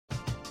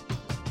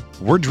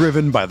We're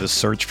driven by the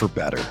search for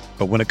better.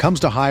 But when it comes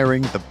to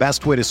hiring, the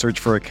best way to search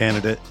for a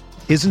candidate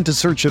isn't to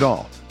search at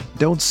all.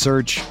 Don't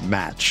search,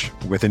 match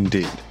with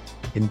Indeed.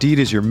 Indeed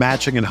is your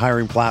matching and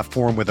hiring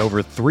platform with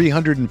over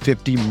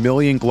 350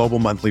 million global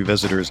monthly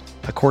visitors,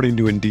 according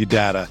to Indeed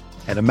data,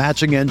 and a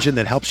matching engine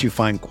that helps you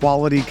find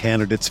quality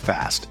candidates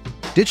fast.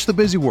 Ditch the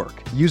busy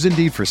work. Use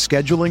Indeed for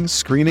scheduling,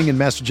 screening, and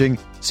messaging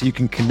so you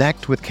can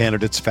connect with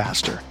candidates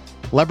faster.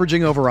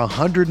 Leveraging over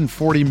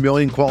 140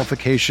 million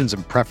qualifications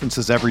and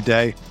preferences every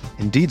day,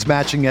 Indeed's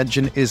matching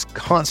engine is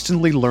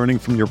constantly learning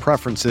from your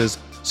preferences,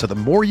 so the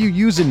more you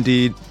use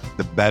Indeed,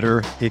 the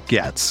better it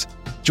gets.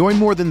 Join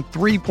more than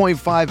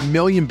 3.5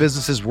 million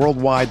businesses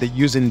worldwide that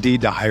use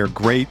Indeed to hire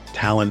great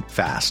talent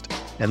fast.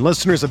 And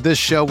listeners of this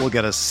show will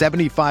get a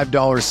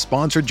 $75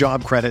 sponsored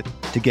job credit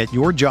to get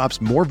your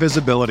jobs more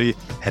visibility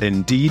at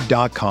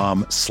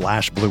Indeed.com/Blue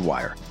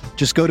Wire.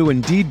 Just go to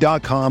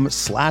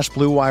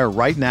Indeed.com/Blue Wire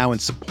right now and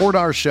support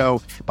our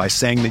show by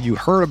saying that you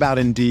heard about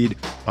Indeed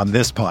on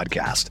this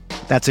podcast.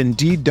 That's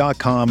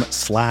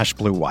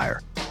Indeed.com/Blue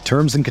Wire.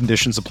 Terms and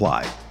conditions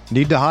apply.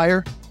 Need to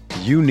hire?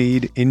 You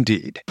need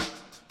Indeed.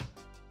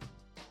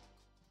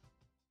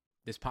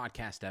 This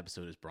podcast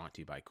episode is brought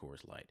to you by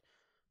Coors Light.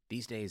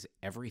 These days,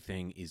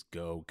 everything is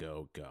go,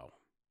 go, go.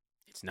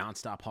 It's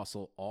nonstop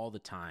hustle all the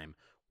time.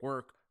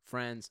 Work,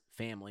 friends,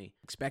 family,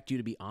 expect you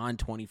to be on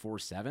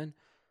 24/7.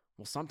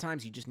 Well,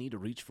 sometimes you just need to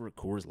reach for a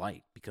Coors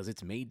Light because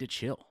it's made to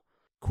chill.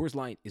 Coors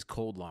Light is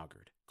cold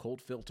lagered,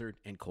 cold filtered,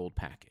 and cold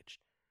packaged.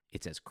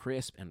 It's as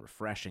crisp and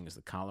refreshing as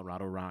the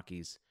Colorado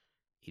Rockies.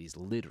 It is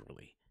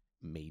literally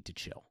made to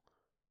chill.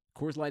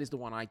 Coors Light is the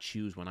one I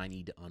choose when I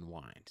need to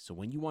unwind. So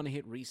when you want to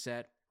hit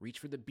reset, reach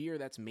for the beer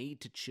that's made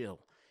to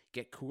chill.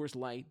 Get Coors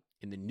Light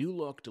in the new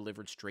look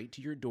delivered straight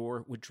to your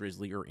door with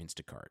Drizzly or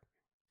Instacart.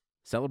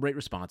 Celebrate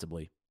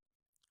responsibly.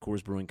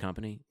 Coors Brewing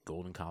Company,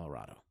 Golden,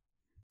 Colorado.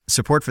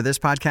 Support for this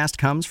podcast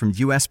comes from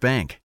U.S.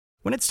 Bank.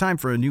 When it's time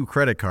for a new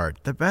credit card,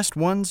 the best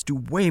ones do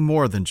way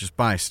more than just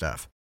buy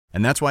stuff.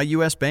 And that's why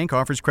U.S. Bank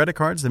offers credit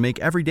cards that make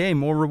every day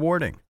more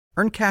rewarding.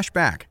 Earn cash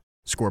back,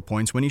 score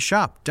points when you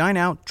shop, dine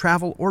out,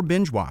 travel, or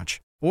binge watch,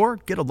 or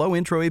get a low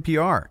intro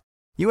APR.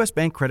 U.S.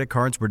 Bank credit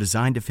cards were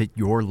designed to fit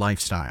your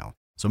lifestyle.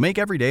 So make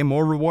every day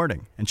more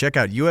rewarding and check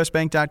out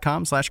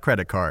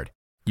usbank.com/credit card.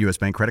 U.S.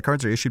 Bank credit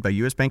cards are issued by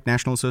U.S. Bank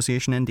National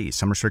Association ND.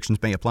 Some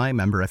restrictions may apply.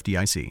 Member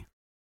FDIC.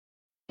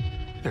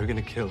 They're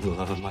gonna kill the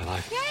love of my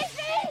life.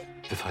 Casey!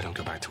 If I don't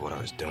go back to what I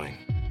was doing.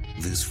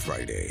 This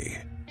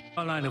Friday.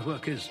 Our line of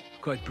work is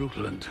quite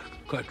brutal and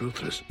quite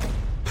ruthless.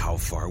 How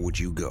far would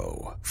you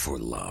go for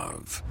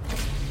love?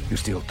 You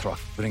steal truck,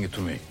 bring it to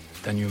me.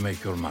 Then you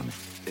make your money.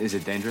 Is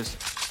it dangerous?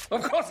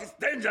 Of course it's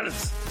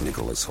dangerous!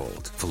 Nicholas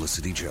Hoult,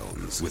 Felicity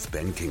Jones, with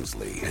Ben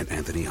Kingsley and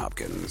Anthony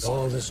Hopkins.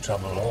 All this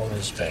trouble, all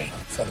this pain,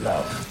 for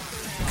love.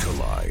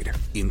 Collide.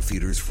 In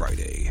theaters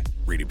Friday.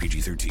 Rated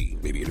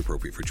PG-13. May be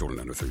inappropriate for children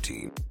under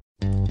 13.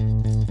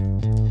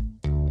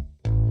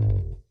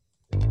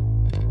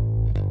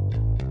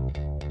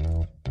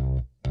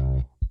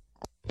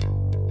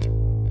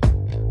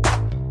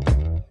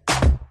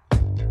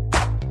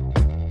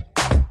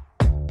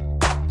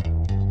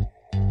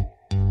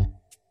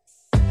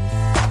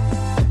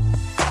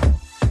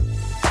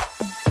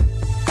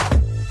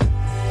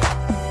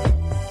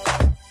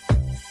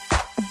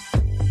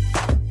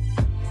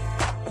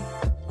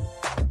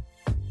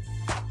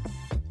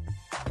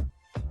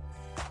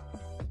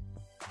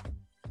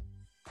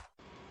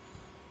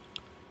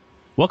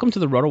 Welcome to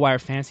the RotoWire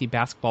Fantasy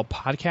Basketball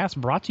Podcast,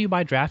 brought to you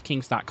by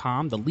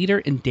DraftKings.com, the leader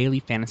in daily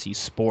fantasy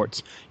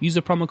sports. Use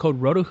the promo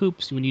code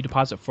RotoHoops when you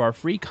deposit for our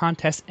free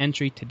contest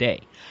entry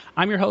today.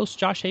 I'm your host,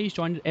 Josh Hayes,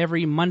 joined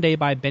every Monday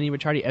by Benny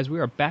Ricciardi, as we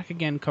are back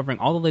again covering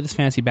all the latest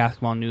fantasy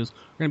basketball news.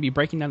 We're going to be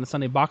breaking down the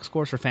Sunday box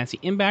scores for Fantasy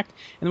Impact,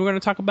 and then we're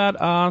going to talk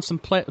about some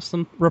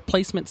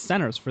replacement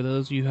centers. For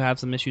those of you who have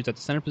some issues at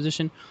the center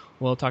position,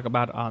 we'll talk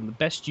about the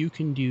best you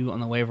can do on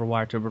the waiver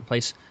wire to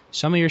replace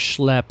some of your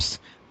schleps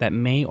that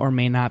may or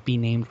may not be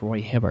named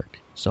Roy Hibbert.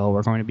 So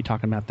we're going to be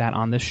talking about that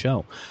on this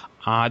show.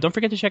 Don't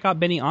forget to check out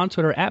Benny on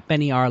Twitter at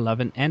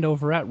BennyR11 and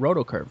over at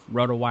RotoCurve,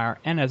 RotoWire,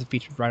 and as a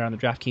featured writer on the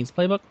DraftKings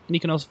Playbook. And you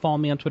can also follow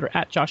me on Twitter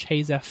at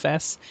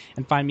JoshHayesFS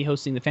and find me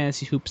hosting the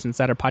Fantasy Hoops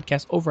Insider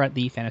podcast over at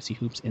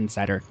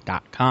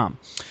thefantasyhoopsinsider.com.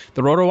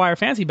 The RotoWire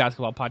Fantasy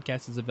Basketball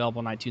Podcast is available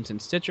on iTunes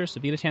and Stitcher, so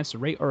if you get a chance to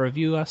rate or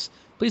review us,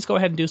 please go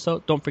ahead and do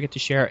so. Don't forget to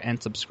share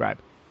and subscribe.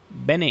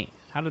 Benny,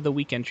 how did the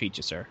weekend treat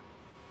you, sir?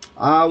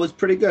 It was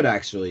pretty good,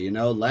 actually. You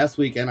know, last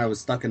weekend I was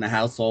stuck in the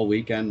house all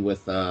weekend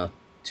with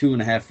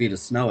 2.5 feet of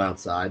snow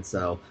outside,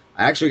 so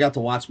I actually got to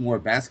watch more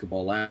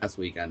basketball last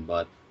weekend,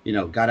 but, you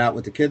know, got out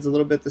with the kids a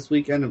little bit this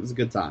weekend. It was a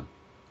good time.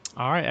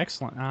 All right,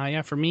 excellent.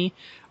 Yeah, for me,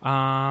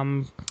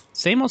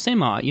 same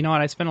old. You know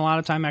what, I spent a lot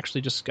of time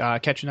actually just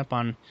catching up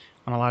on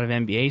a lot of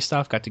NBA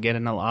stuff. Got to get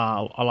in a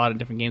lot of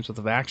different games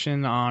with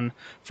action on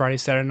Friday,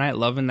 Saturday night.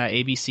 Loving that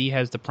ABC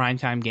has the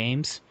primetime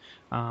games.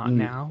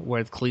 Now,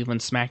 where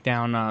Cleveland smacked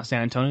down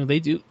San Antonio, they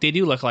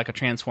do look like a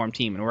transformed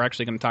team, and we're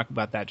actually going to talk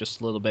about that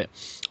just a little bit.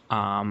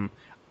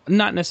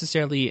 Not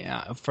necessarily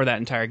for that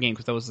entire game,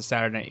 because that was the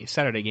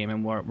Saturday game,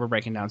 and we're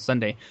breaking down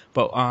Sunday.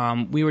 But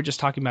we were just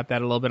talking about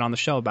that a little bit on the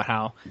show, about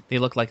how they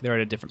look like they're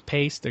at a different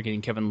pace. They're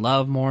getting Kevin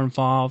Love more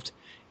involved,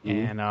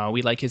 and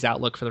we like his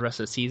outlook for the rest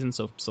of the season.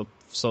 So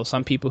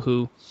some people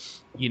who,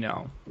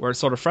 were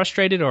sort of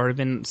frustrated or have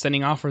been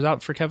sending offers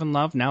out for Kevin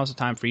Love, now is the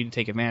time for you to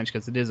take advantage,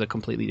 because it is a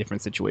completely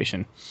different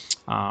situation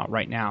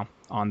right now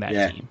on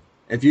that team.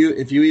 If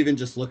you even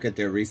just look at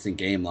their recent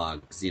game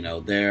logs,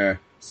 they're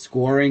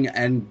scoring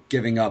and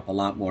giving up a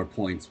lot more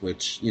points,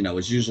 which,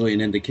 is usually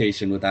an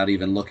indication, without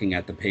even looking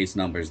at the pace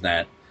numbers,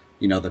 that,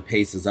 the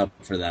pace is up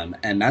for them.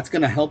 And that's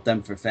going to help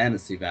them for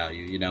fantasy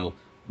value.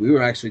 We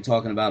were actually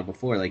talking about it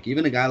before. Like,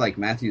 even a guy like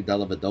Matthew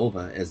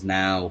Dellavedova is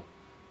now,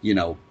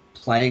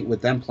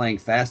 playing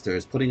faster,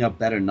 is putting up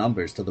better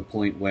numbers, to the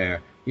point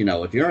where,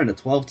 if you're in a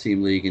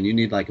 12-team league and you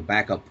need, like, a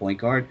backup point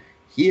guard,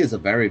 he is a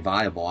very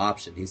viable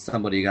option. He's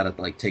somebody you got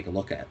to, take a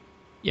look at.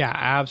 Yeah,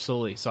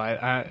 absolutely. So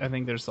I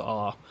think there's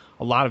a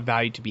lot of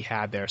value to be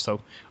had there.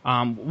 So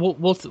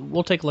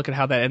we'll take a look at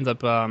how that ends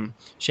up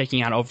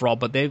shaking out overall.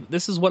 But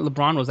this is what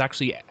LeBron was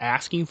actually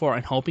asking for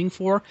and hoping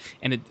for,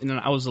 and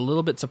I was a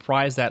little bit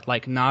surprised that,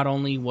 like, not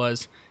only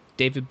was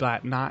David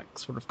Blatt not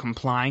sort of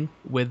complying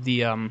with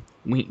the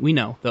we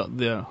know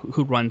the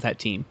who runs that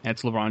team.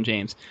 That's LeBron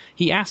James.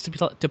 He asked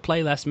to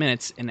play less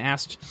minutes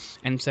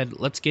and said,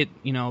 let's get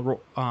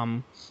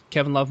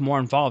Kevin Love more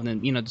involved.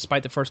 And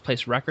despite the first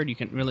place record, you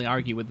can't really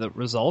argue with the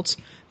results.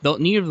 Though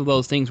neither of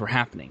those things were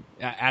happening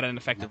at an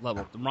effective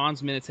level.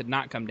 LeBron's minutes had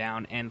not come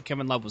down, and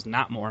Kevin Love was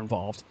not more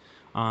involved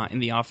in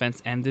the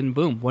offense. And then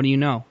boom, what do you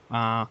know?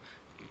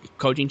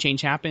 Coaching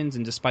change happens,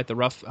 and despite the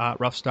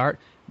rough start,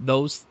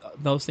 those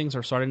things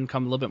are starting to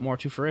come a little bit more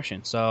to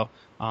fruition. So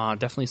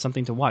definitely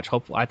something to watch.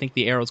 I think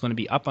the arrow is going to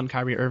be up on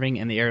Kyrie Irving,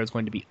 and the arrow is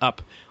going to be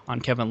up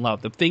on Kevin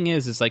Love. The thing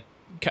is like,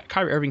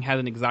 Kyrie Irving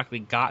hasn't exactly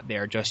got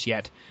there just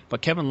yet,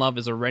 but Kevin Love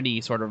has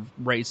already sort of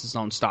raised his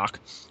own stock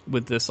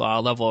with this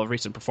level of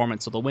recent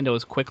performance. So the window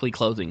is quickly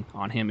closing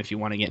on him if you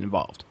want to get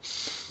involved.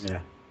 Yeah.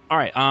 All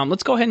right,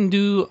 let's go ahead and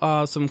do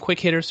some quick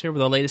hitters here with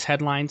the latest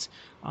headlines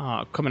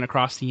coming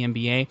across the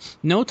NBA.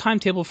 No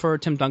timetable for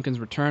Tim Duncan's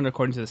return,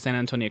 according to the San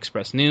Antonio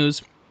Express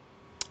News.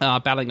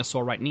 Battling a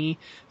sore right knee.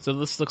 So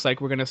this looks like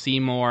we're going to see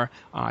more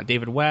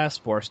David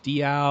West, Boris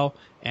Diaw,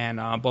 and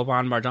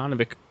Boban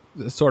Marjanovic,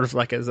 sort of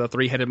like as a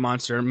three-headed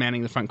monster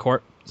manning the front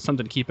court.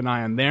 Something to keep an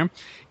eye on there.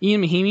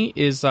 Ian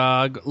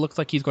Mahinmi looks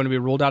like he's going to be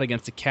ruled out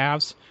against the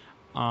Cavs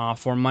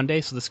for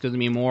Monday, so this is going to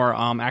be more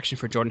action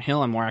for Jordan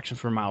Hill and more action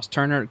for Miles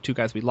Turner, two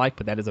guys we like,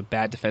 but that is a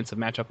bad defensive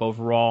matchup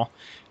overall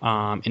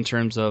in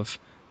terms of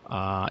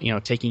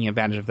taking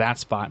advantage of that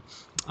spot.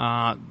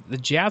 The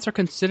Jazz are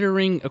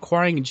considering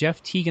acquiring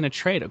Jeff Teague in a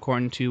trade,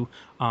 according to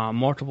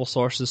multiple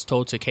sources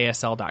told to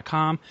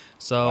KSL.com.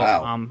 So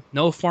wow.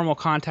 No formal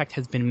contact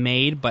has been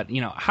made, but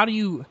how do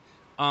you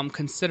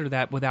consider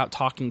that without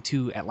talking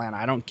to Atlanta?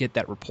 I don't get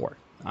that report.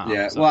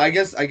 Well, I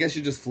guess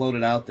you just float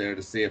it out there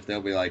to see if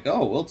they'll be like,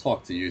 oh, we'll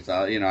talk to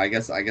Utah. I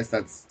guess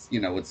that's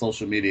with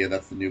social media,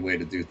 that's the new way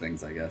to do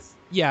things, I guess.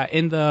 Yeah,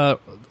 in the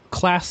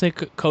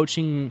classic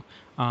coaching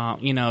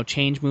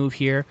change move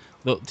here,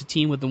 the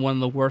team with one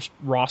of the worst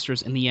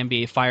rosters in the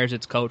NBA fires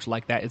its coach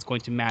like that is going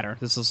to matter.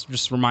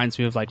 Just reminds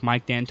me of like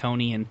Mike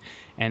D'Antoni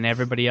and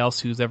everybody else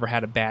who's ever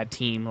had a bad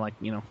team, like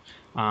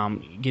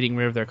getting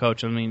rid of their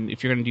coach. I mean,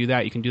 if you're going to do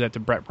that, you can do that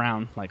to Brett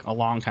Brown like a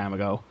long time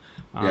ago.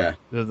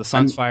 The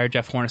Suns fired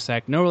Jeff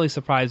Hornacek. No really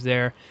surprise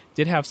there.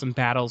 Did have some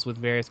battles with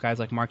various guys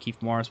like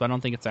Markieff Morris, but I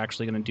don't think it's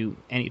actually going to do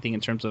anything in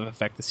terms of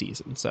affect the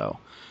season. So,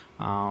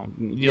 I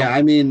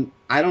mean,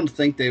 I don't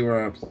think they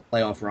were a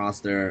playoff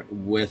roster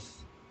with,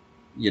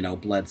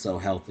 Bledsoe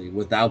healthy.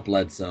 Without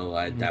Bledsoe,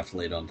 I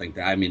definitely don't think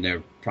that. I mean,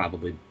 they're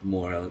probably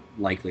more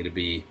likely to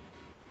be,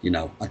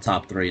 a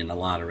top 3 in the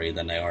lottery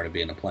than they are to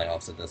be in the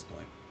playoffs at this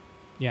point.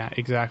 Yeah,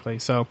 exactly.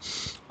 So,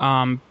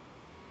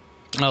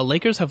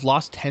 Lakers have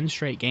lost 10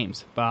 straight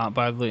games,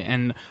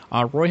 and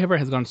Roy Hibbert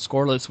has gone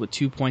scoreless with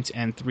 2 points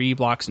and 3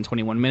 blocks in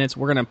 21 minutes.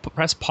 We're going to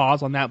press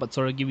pause on that, but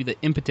sort of give you the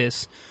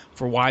impetus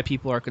for why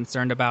people are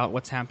concerned about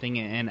what's happening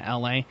in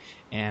LA,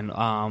 and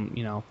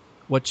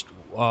what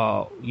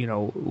are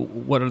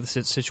the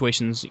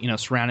situations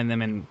surrounding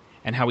them,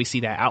 and how we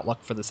see that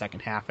outlook for the second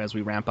half as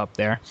we ramp up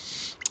there.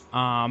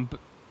 But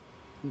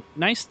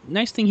nice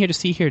thing here to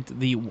see here,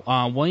 the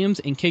Williams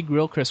and Kid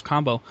Gilchrist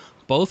combo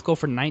both go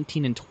for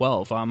 19 and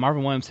 12.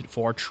 Marvin Williams hit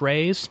 4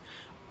 trays.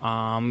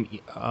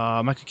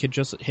 Michael Kidd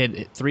just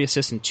hit 3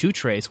 assists and 2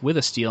 trays with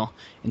a steal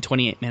in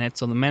 28 minutes.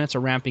 So the minutes are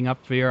ramping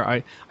up here.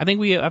 I think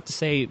we have to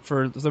say,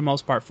 for the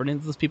most part, for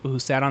those people who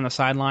sat on the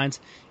sidelines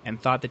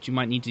and thought that you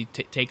might need to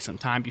take some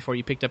time before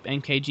you picked up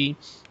MKG,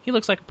 he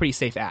looks like a pretty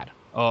safe add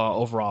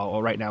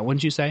overall right now,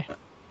 wouldn't you say?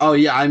 Oh,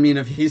 yeah. I mean,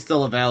 if he's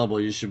still available,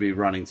 you should be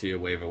running to your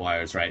waiver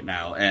wires right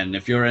now. And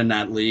if you're in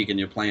that league and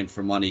you're playing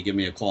for money, give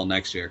me a call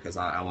next year, because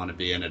I want to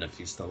be in it if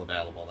he's still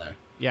available there.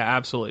 Yeah,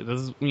 absolutely.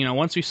 This is,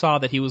 once we saw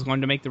that he was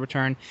going to make the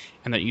return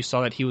and that you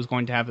saw that he was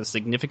going to have a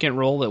significant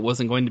role, that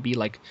wasn't going to be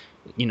like,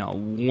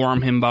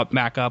 warm him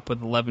back up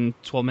with 11,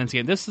 12 minutes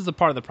again. This is a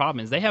part of the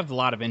problem is they have a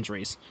lot of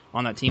injuries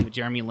on that team with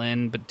Jeremy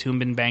Lin, Batum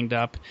been banged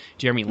up,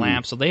 Jeremy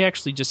Lamb. So they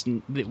actually just,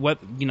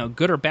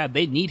 good or bad,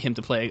 they need him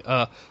to play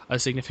a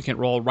significant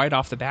role right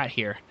off the bat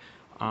here.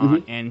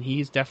 And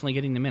he's definitely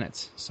getting the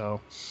minutes.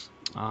 So,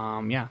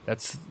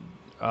 that's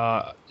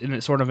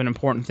sort of an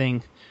important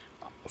thing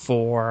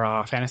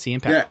for fantasy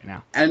impact right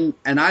now.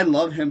 And I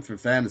love him for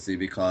fantasy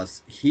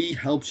because he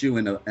helps you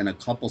in a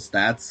couple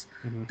stats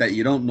that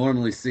you don't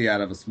normally see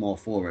out of a small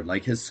forward.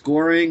 Like his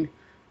scoring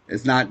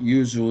is not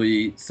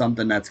usually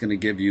something that's going to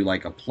give you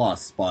like a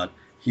plus, but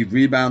he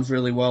rebounds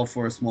really well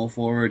for a small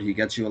forward. He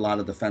gets you a lot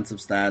of defensive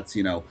stats,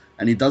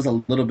 and he does a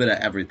little bit of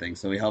everything.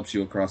 So he helps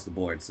you across the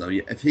board. So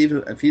if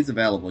he's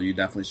available, you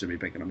definitely should be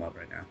picking him up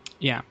right now.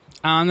 Yeah.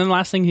 And then the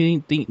last thing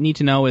you need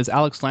to know is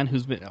Alex Len,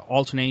 who's been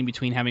alternating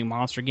between having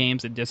monster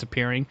games and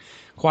disappearing,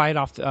 quiet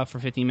off for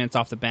 15 minutes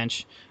off the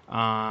bench.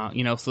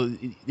 So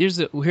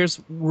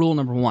here's rule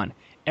number one.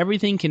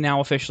 Everything can now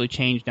officially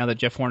change now that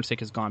Jeff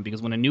Hornacek is gone,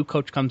 because when a new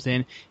coach comes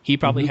in, he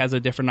probably has a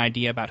different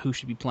idea about who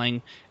should be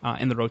playing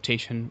in the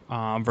rotation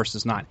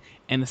versus not.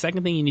 And the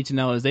second thing you need to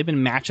know is they've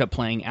been matchup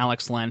playing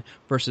Alex Len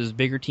versus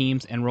bigger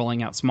teams and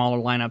rolling out smaller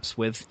lineups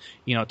with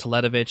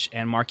Teletovic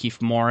and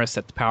Markieff Morris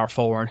at the power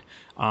forward,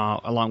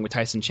 along with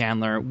Tyson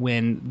Chandler,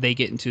 when they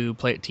get into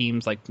play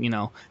teams like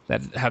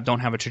that don't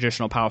have a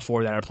traditional power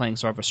forward that are playing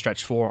sort of a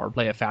stretch four or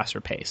play a faster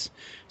pace.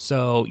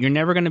 So you're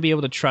never going to be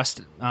able to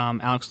trust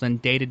Alex Len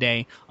day to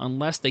day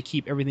unless they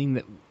keep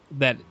everything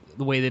that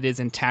the way that it is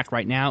intact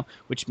right now,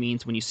 which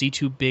means when you see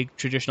two big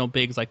traditional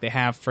bigs like they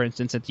have, for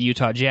instance, at the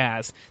Utah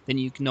Jazz, then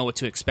you know what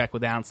to expect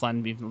with Alex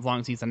Len. As long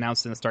as he's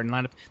announced in the starting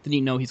lineup, then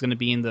you know he's going to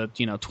be in the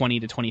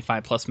 20 to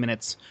 25 plus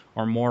minutes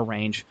or more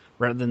range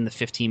rather than the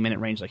 15-minute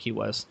range like he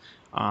was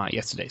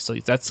yesterday. So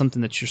that's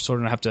something that you're sort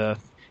of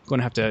going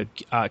to have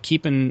to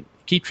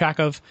keep track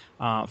of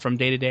from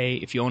day to day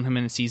if you own him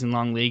in a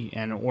season-long league,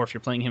 or if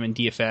you're playing him in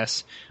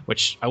DFS,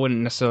 which I wouldn't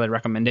necessarily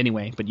recommend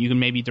anyway, but you can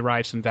maybe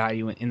derive some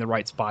value in the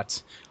right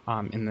spots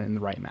in the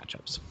right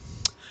matchups.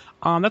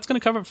 That's going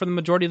to cover it for the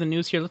majority of the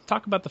news here. Let's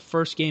talk about the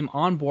first game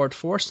on board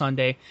for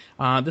Sunday.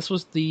 This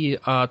was the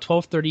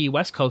 12:30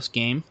 West Coast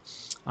game.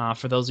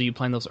 For those of you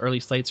playing those early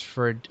slates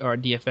for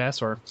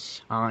DFS or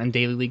in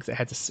daily leagues that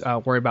had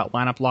to worry about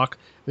lineup lock,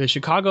 the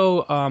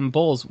Chicago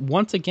Bulls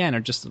once again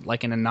are just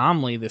like an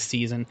anomaly this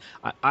season.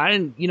 I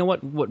didn't.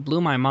 What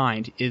blew my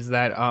mind is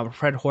that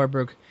Fred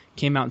Hoiberg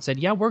came out and said,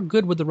 "Yeah, we're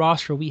good with the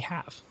roster we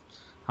have."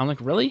 I'm like,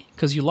 really?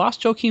 Because you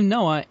lost Joakim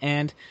Noah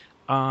and.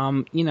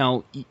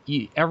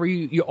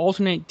 You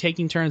alternate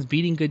taking turns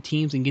beating good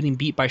teams and getting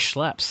beat by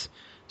schleps.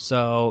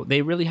 So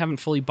they really haven't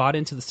fully bought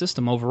into the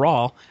system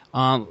overall.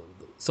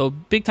 So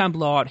big time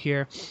blowout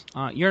here.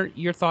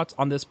 Your thoughts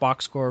on this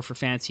box score for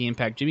fantasy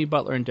impact? Jimmy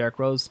Butler and Derrick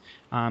Rose,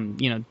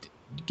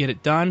 get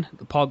it done.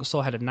 Paul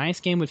Gasol had a nice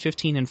game with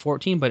 15 and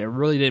 14, but it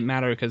really didn't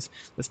matter because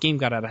this game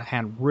got out of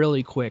hand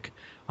really quick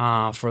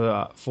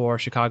for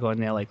Chicago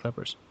and the LA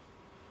Clippers.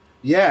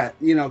 Yeah,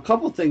 a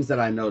couple things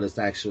that I noticed,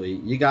 actually.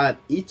 You got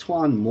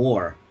Etuan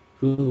Moore,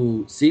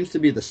 who seems to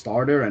be the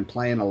starter and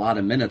playing a lot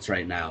of minutes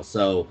right now.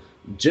 So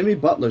Jimmy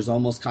Butler's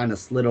almost kind of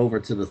slid over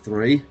to the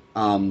three.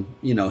 Him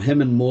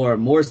and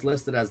Moore's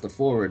listed as the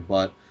forward,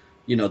 but,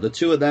 the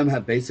two of them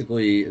have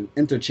basically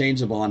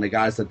interchangeable on the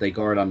guys that they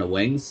guard on the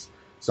wings.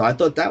 So I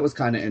thought that was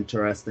kind of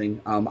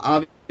interesting.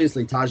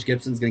 Obviously, Taj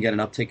Gibson's going to get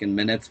an uptick in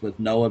minutes with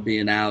Noah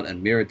being out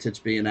and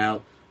Mirotic being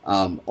out.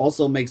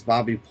 Also makes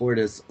Bobby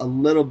Portis a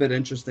little bit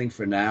interesting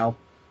for now.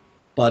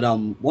 But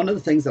one of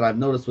the things that I've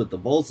noticed with the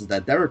Bulls is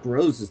that Derrick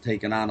Rose is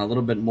taking on a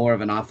little bit more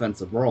of an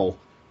offensive role.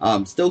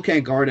 Still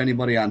can't guard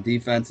anybody on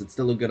defense. It's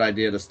still a good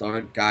idea to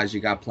start guys you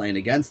got playing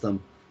against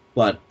them.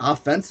 But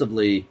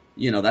offensively,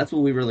 that's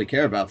what we really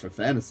care about for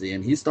fantasy.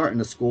 And he's starting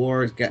to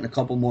score, getting a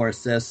couple more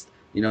assists.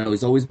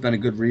 He's always been a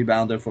good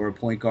rebounder for a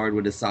point guard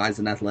with his size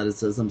and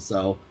athleticism.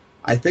 So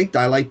I think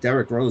I like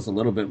Derrick Rose a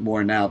little bit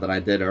more now than I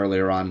did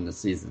earlier on in the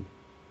season.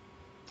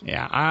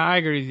 Yeah, I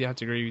agree with you. I have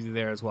to agree with you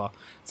there as well.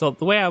 So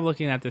the way I'm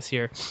looking at this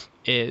here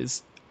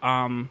is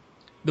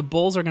the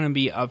Bulls are going to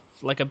be a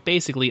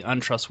basically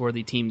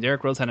untrustworthy team.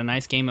 Derrick Rose had a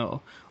nice game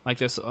like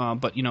this,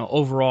 but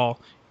overall,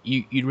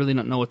 you really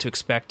don't know what to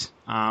expect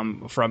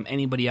from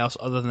anybody else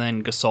other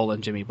than Gasol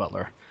and Jimmy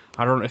Butler.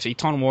 I don't know if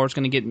Etuan Moore is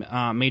going to get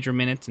major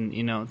minutes, and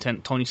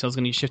Tony Snell's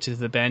going to get shifted to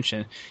the bench,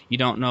 and you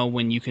don't know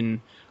when you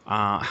can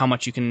how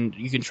much you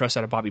can trust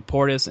out of Bobby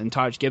Portis. And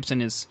Taj Gibson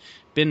has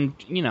been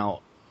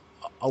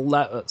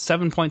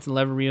 7 points and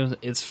 11 rebounds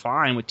is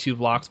fine with 2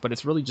 blocks, but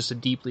it's really just a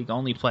deep league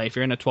only play. If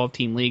you're in a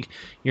 12-team league,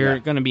 you're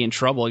going to be in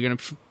trouble. You're going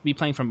to be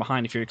playing from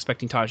behind if you're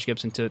expecting Taj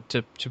Gibson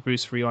to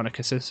produce for you on a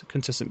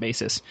consistent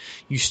basis.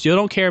 You still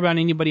don't care about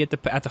anybody at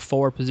the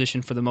forward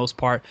position for the most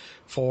part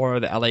for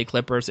the LA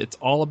Clippers. It's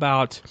all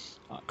about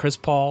Chris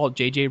Paul,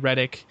 JJ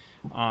Redick,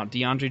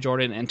 DeAndre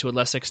Jordan, and to a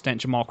lesser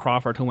extent Jamal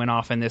Crawford, who went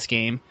off in this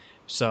game.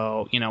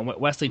 So,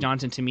 Wesley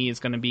Johnson to me is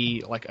going to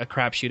be like a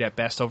crapshoot at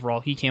best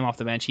overall. He came off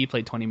the bench. He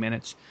played 20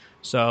 minutes.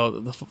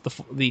 So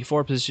the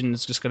forward position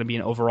is just going to be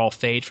an overall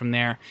fade from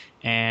there.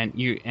 And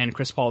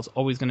Chris Paul is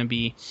always going to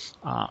be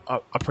a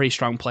pretty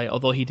strong play,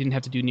 although he didn't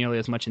have to do nearly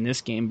as much in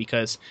this game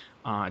because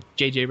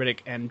J.J. Redick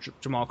and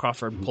Jamal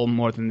Crawford pulled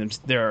more than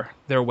their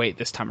weight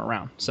this time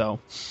around. So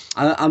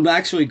I'm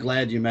actually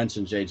glad you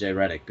mentioned J.J.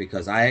 Redick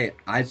because I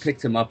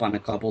picked him up on a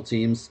couple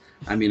teams.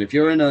 I mean, if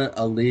you're in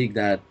a league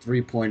that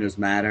 3-pointers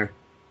matter,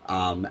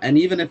 and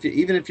even if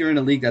you're in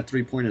a league that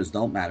 3-pointers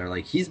don't matter,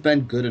 like he's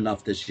been good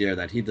enough this year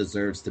that he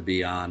deserves to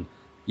be on,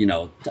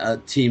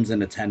 teams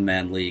in a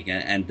 10-man league,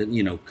 and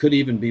could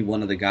even be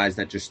one of the guys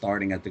that you're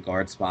starting at the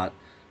guard spot.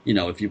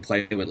 If you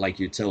play with like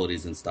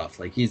utilities and stuff,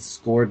 like he's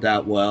scored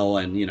that well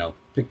and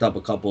picked up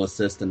a couple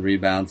assists and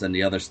rebounds and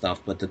the other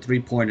stuff, but the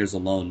 3-pointers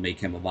alone make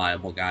him a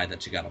viable guy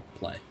that you got to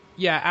play.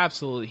 Yeah,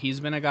 absolutely. He's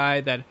been a guy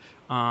that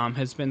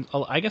has been,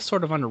 I guess,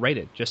 sort of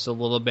underrated just a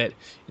little bit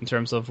in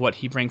terms of what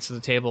he brings to the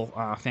table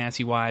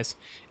fantasy-wise.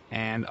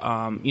 And,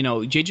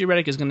 J.J.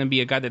 Redick is going to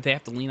be a guy that they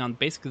have to lean on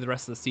basically the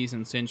rest of the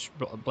season since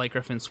Blake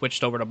Griffin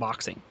switched over to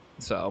boxing.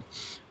 So,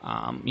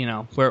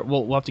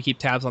 we'll have to keep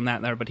tabs on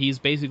that there. But he's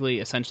basically,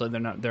 essentially,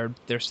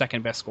 their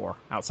second best scorer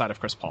outside of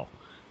Chris Paul.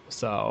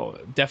 So,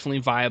 definitely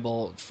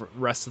viable for the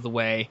rest of the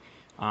way.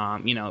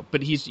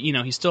 But he's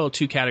still a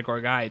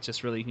 2-category guy. It's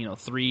just really,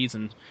 threes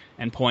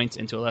and points,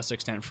 and to a lesser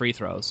extent free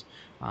throws.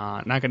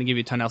 Not going to give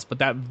you a ton else, but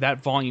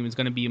that volume is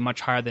going to be much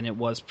higher than it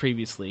was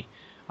previously.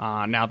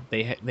 Now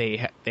that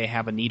they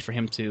have a need for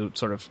him to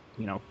sort of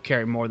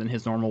carry more than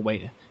his normal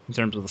weight in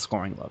terms of the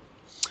scoring load.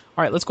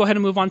 All right, let's go ahead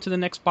and move on to the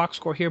next box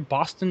score here.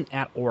 Boston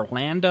at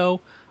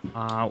Orlando.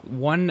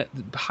 One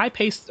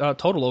high-paced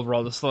total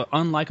overall. This is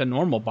unlike a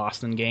normal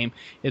Boston game.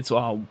 It's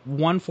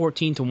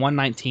 114 to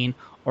 119.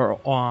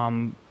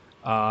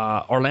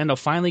 Orlando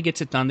finally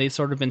gets it done. They've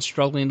sort of been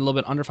struggling a little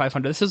bit under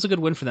 500. This is a good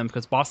win for them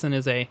because Boston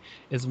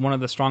is one of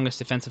the strongest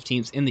defensive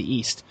teams in the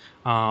East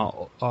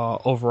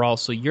overall.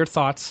 So your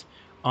thoughts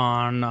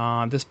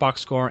on this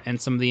box score and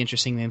some of the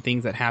interesting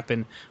things that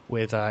happen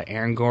with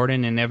Aaron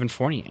Gordon and Evan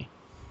Fournier?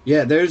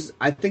 Yeah,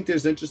 I think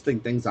there's interesting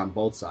things on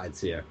both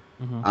sides here.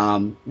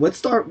 Mm-hmm. Let's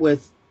start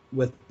with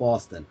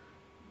Boston.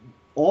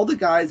 All the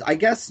guys, I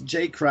guess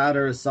Jay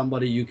Crowder is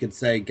somebody you could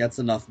say gets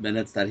enough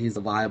minutes that he's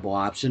a viable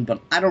option, but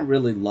I don't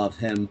really love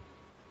him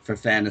for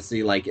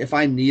fantasy. Like, if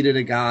I needed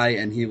a guy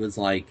and he was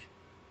like,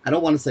 I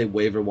don't want to say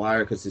waiver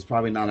wire because he's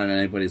probably not on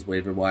anybody's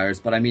waiver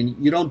wires, but I mean,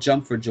 you don't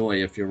jump for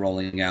joy if you're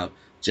rolling out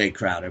Jay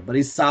Crowder, but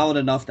he's solid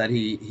enough that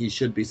he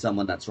should be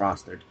someone that's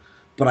rostered.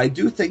 But I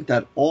do think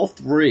that all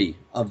three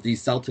of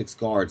these Celtics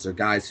guards are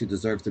guys who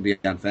deserve to be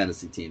on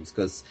fantasy teams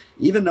because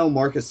even though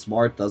Marcus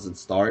Smart doesn't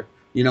start,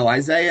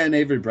 Isaiah and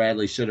Avery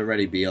Bradley should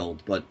already be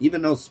old, but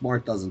even though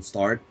Smart doesn't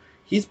start,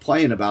 he's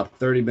playing about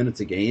 30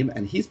 minutes a game,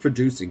 and he's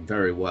producing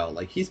very well.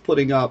 Like, he's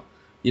putting up,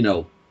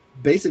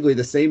 basically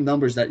the same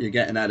numbers that you're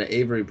getting out of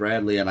Avery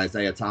Bradley and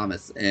Isaiah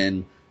Thomas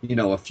in,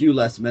 a few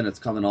less minutes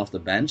coming off the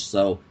bench.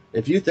 So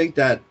if you think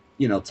that,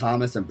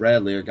 Thomas and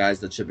Bradley are guys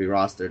that should be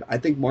rostered, I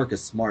think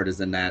Marcus Smart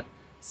is in that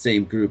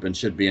same group and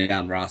should be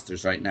on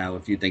rosters right now.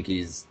 If you think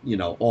he's,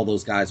 all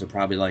those guys are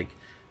probably like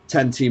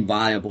 10-team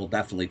viable,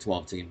 definitely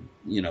 12-team,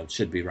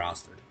 should be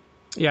rostered.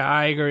 Yeah,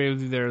 I agree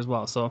with you there as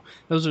well. So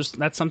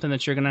that's something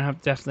that you're gonna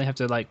definitely have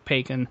to like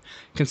pay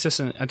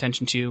consistent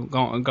attention to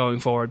going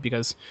forward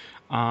because,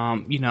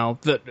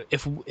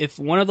 if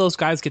one of those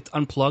guys gets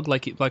unplugged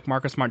like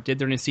Marcus Smart did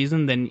during the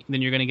season, then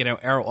you're gonna get an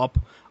arrow up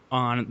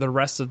on the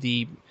rest of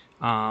the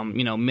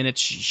minutes,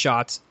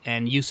 shots,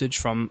 and usage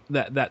from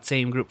that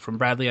same group from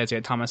Bradley, Isaiah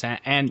Thomas,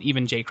 and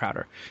even Jay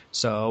Crowder.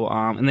 So,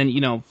 and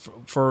then,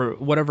 for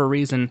whatever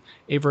reason,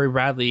 Avery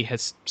Bradley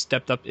has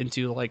stepped up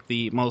into like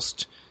the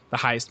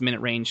highest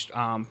minute range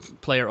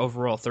player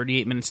overall,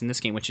 38 minutes in this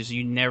game, which is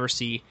you never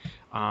see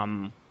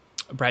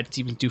Brad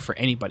Stevens do for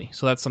anybody.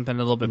 So that's something a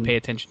little bit pay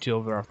attention to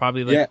overall.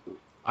 Probably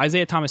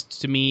Isaiah Thomas,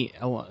 to me,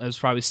 is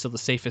probably still the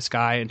safest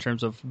guy in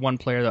terms of one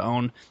player to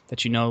own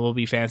that will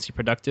be fantasy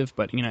productive.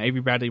 But,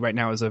 Avery Bradley right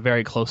now is a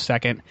very close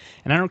second.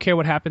 And I don't care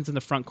what happens in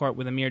the front court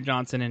with Amir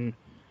Johnson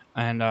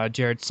and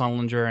Jared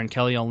Sullinger and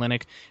Kelly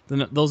Olynyk.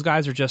 Those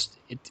guys are just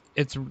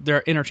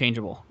they're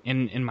interchangeable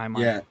in my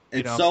mind. Yeah,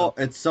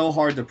 it's so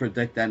hard to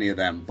predict any of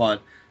them.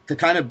 But to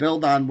kind of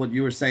build on what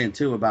you were saying,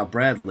 too, about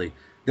Bradley,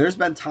 there's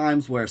been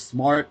times where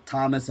Smart,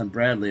 Thomas, and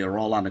Bradley are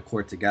all on the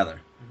court together.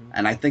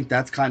 And I think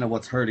that's kind of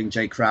what's hurting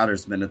Jay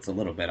Crowder's minutes a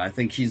little bit. I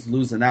think he's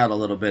losing out a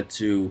little bit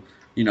to,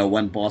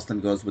 when Boston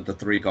goes with the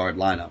 3-guard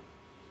lineup.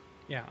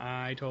 Yeah,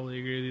 I totally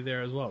agree with you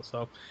there as well.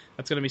 So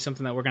that's going to be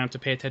something that we're going to have to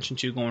pay attention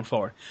to going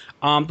forward.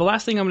 The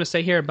last thing I'm going to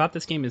say here about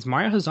this game is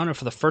Mario Hezonja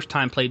for the first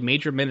time played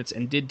major minutes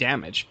and did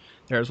damage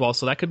there as well.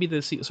 So that could be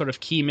the sort of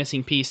key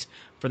missing piece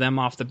for them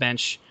off the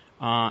bench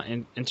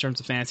in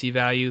terms of fantasy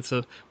value.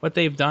 So what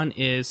they've done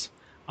is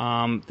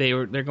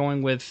they're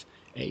going with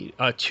a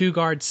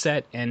 2-guard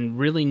set and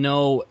really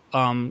no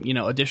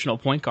additional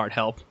point guard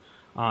help.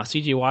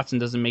 C.J. Watson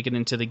doesn't make it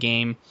into the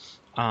game.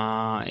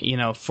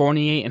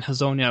 Fournier and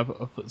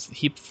Hezonja,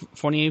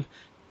 Fournier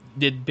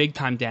did big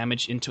time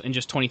damage in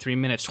just 23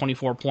 minutes,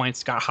 24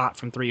 points, got hot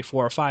from 3,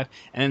 4, or 5,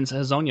 and then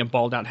Hezonja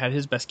balled out, had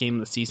his best game of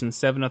the season,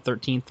 7 of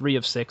 13, 3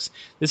 of 6.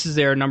 This is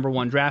their number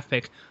 1 draft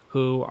pick,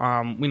 who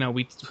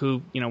we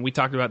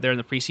talked about there in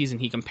the preseason.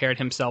 He compared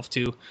himself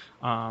to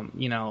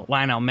Lionel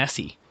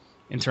Messi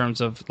in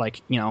terms of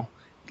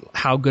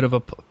how good of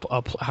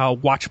how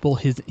watchable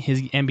his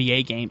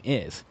NBA game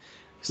is.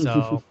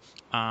 So.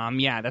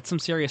 That's some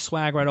serious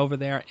swag right over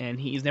there, and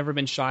he's never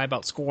been shy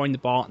about scoring the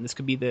ball, and this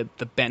could be the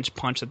bench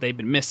punch that they've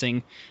been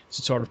missing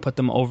to sort of put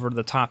them over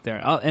the top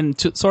there. And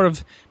to sort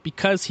of,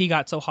 because he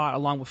got so hot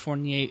along with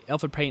Fournier,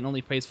 Elfrid Payton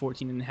only plays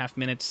 14 and a half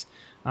minutes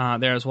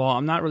there as well.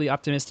 I'm not really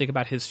optimistic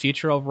about his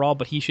future overall,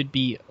 but he should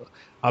be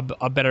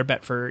a better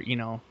bet for,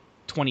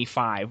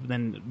 25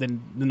 than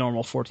the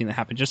normal 14 that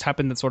happened. Just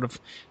happened that sort of,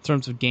 in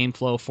terms of game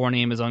flow,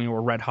 Fournier and Hezonja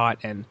were red hot,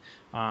 and,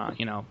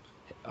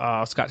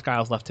 Scott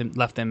Skiles left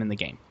them in the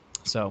game.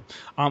 So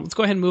let's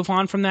go ahead and move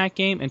on from that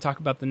game and talk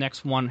about the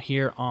next one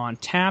here on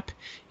tap,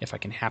 if I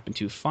can happen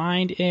to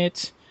find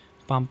it.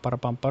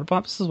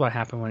 This is what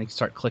happened when I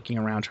start clicking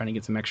around trying to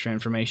get some extra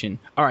information.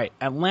 All right,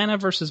 Atlanta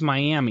versus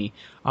Miami.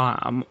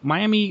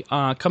 Miami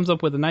comes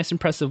up with a nice,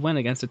 impressive win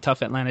against a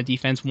tough Atlanta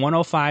defense,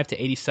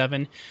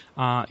 105-87.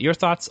 Your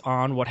thoughts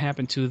on what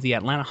happened to the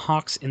Atlanta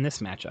Hawks in this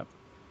matchup?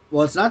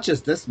 Well, it's not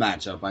just this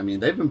matchup. I mean,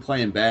 they've been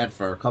playing bad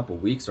for a couple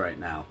weeks right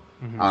now.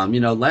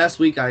 Last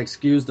week I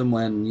excused him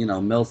when,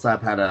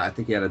 Millsap had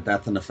a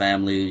death in the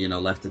family,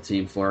 left the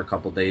team for a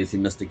couple days. He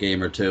missed a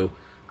game or two.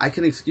 I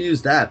can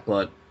excuse that,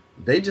 but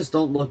they just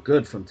don't look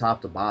good from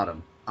top to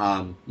bottom.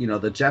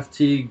 The Jeff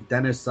Teague,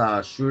 Dennis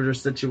Schroeder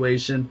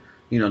situation,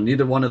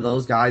 neither one of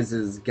those guys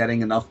is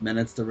getting enough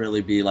minutes to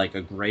really be like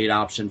a great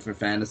option for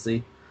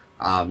fantasy.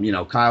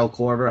 Kyle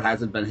Korver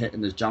hasn't been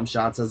hitting his jump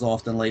shots as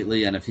often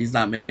lately, and if he's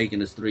not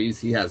making his threes,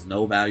 he has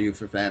no value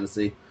for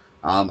fantasy.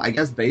 I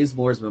guess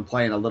Bazemore's been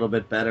playing a little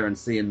bit better and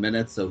seeing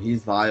minutes, so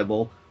he's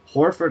viable.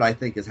 Horford, I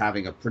think, is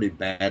having a pretty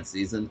bad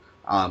season.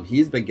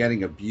 He's been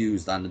getting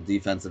abused on the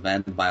defensive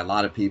end by a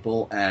lot of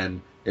people,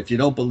 and if you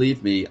don't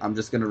believe me, I'm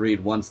just going to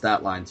read one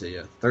stat line to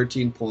you.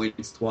 13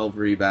 points, 12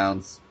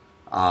 rebounds,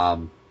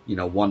 1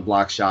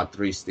 block shot,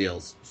 3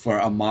 steals for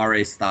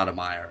Amare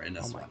Stoudemire in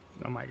this one.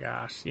 Oh my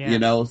gosh,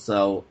 yeah.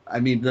 So,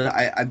 I mean,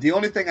 the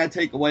only thing I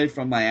take away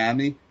from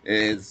Miami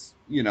is,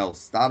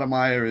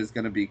 Stoudemire is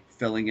going to be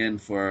filling in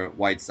for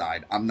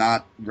Whiteside. I'm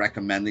not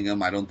recommending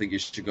him. I don't think you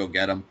should go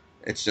get him.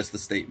 It's just a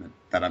statement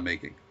that I'm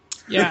making.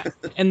 Yeah,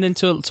 and then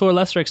to a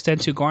lesser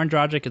extent, too, Goran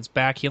Dragic is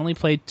back. He only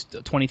played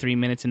 23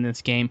 minutes in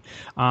this game,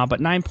 but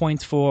 9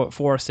 points, 4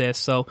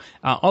 assists. So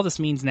all this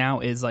means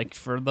now is,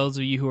 for those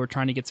of you who are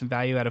trying to get some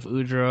value out of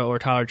Udrih or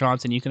Tyler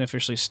Johnson, you can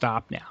officially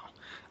stop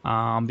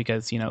now.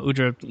 Because,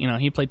 Udrih,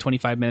 he played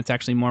 25 minutes,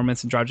 actually more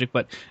minutes than Dragic,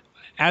 but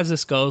as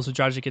this goes, when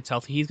Dragic gets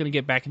healthy, he's going to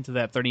get back into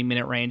that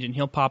 30-minute range, and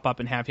he'll pop up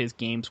and have his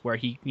games where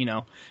he,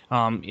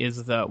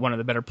 is one of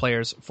the better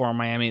players for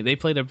Miami. They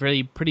played a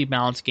pretty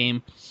balanced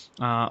game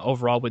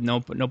overall, with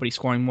nobody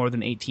scoring more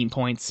than 18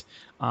 points,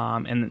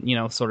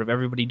 and sort of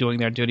everybody doing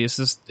their duty.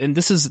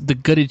 This is the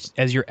good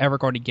as you're ever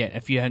going to get.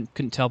 If you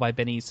couldn't tell by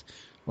Benny's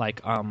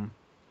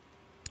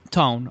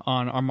tone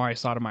on Amare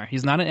Stoudemire.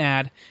 He's not an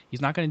ad.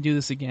 He's not going to do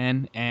this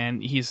again,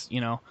 and he's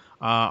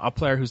a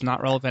player who's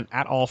not relevant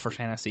at all for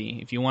fantasy.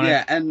 If you want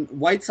to, and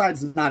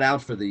Whiteside's not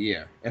out for the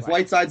year. If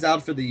Whiteside's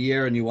out for the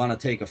year and you want to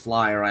take a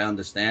flyer, I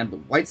understand, but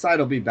Whiteside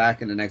will be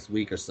back in the next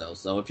week or so.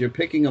 So if you're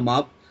picking him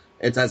up,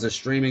 it's as a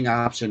streaming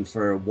option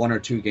for 1 or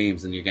 2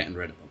 games, and you're getting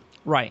rid of him.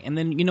 Right, and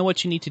then you know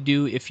what you need to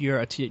do if you're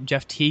a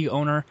Jeff Teague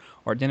owner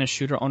or Dennis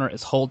Schroeder owner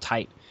is hold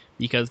tight.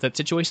 Because that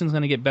situation is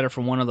going to get better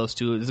for one of those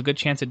two. There's a good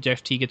chance that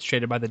Jeff Teague gets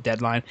traded by the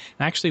deadline. And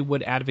I actually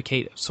would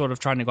advocate sort of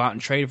trying to go out and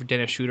trade for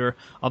Dennis Schroeder,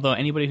 although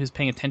anybody who's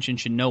paying attention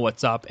should know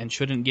what's up and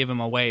shouldn't give him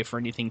away for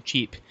anything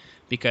cheap,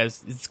 because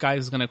this guy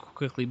is going to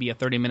quickly be a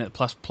 30-minute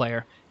plus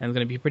player and is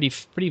going to be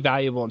pretty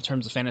valuable in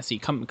terms of fantasy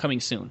coming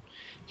soon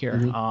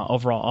here.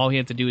 Overall, all he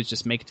had to do is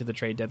just make it to the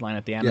trade deadline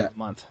at the end of the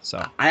month.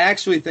 So I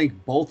actually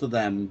think both of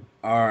them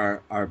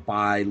are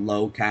buy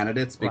low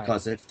candidates,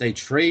 because if they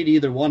trade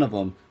either one of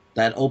them,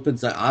 that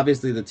opens up.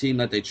 Obviously, the team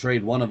that they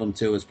trade one of them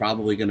to is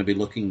probably going to be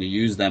looking to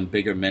use them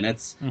bigger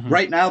minutes.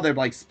 Right now,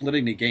 they're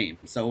splitting the game.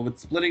 So with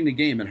splitting the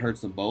game, it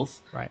hurts them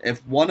both. Right.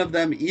 If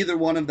either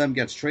one of them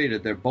gets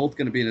traded, they're both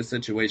going to be in a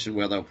situation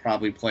where they'll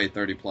probably play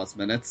 30-plus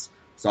minutes.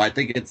 So I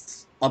think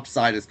its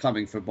upside is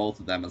coming for both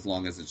of them as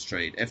long as it's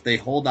trade. If they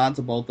hold on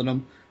to both of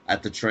them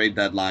at the trade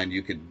deadline,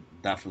 you could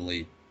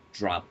definitely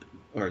drop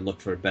or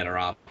look for better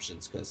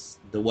options, because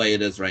the way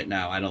it is right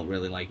now, I don't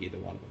really like either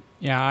one of them.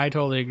 Yeah, I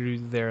totally agree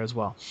with you there as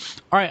well.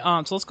 All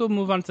right, so let's go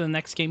move on to the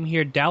next game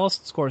here. Dallas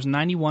scores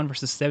 91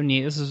 versus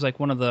 78. This is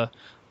one of the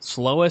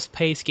slowest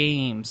paced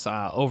games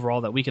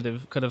overall that we could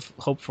have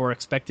hoped for,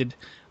 expected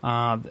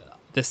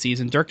this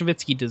season. Dirk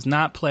Nowitzki does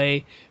not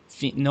play.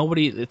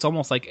 It's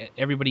almost like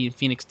everybody in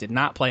Phoenix did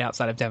not play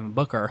outside of Devin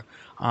Booker.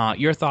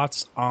 Your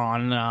thoughts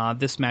on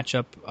this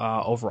matchup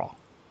overall?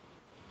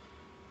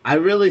 I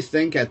really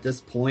think at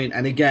this point,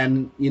 and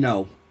again,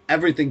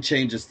 everything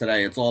changes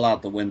today. It's all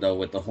out the window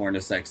with the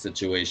Hornacek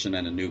situation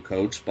and a new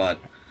coach. But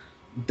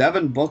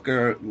Devin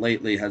Booker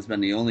lately has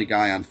been the only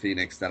guy on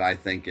Phoenix that I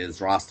think is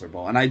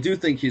rosterable. And I do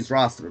think he's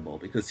rosterable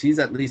because he's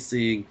at least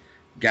seeing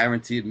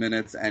guaranteed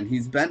minutes, and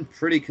he's been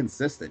pretty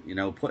consistent,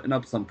 putting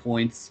up some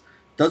points.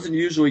 Doesn't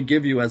usually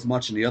give you as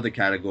much in the other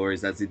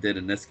categories as he did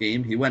in this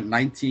game. He went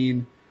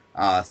 19,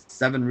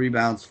 7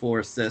 rebounds, 4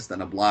 assists,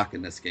 and a block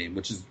in this game,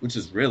 which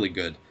is really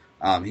good.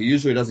 He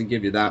usually doesn't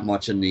give you that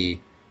much in the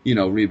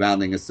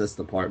rebounding assist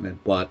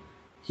department, but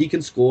he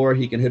can score,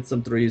 he can hit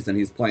some threes, and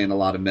he's playing a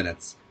lot of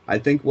minutes. I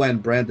think when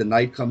Brandon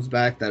Knight comes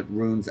back, that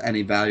ruins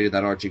any value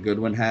that Archie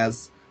Goodwin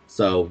has.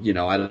 So,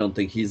 I don't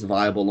think he's a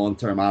viable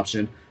long-term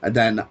option. And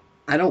then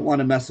I don't want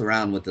to mess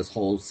around with this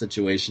whole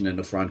situation in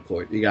the front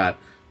court. You got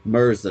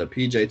Mirza,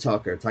 PJ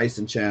Tucker,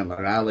 Tyson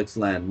Chandler, Alex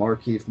Len,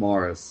 Markieff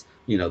Morris,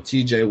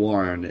 TJ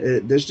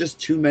Warren. There's just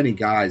too many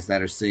guys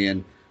that are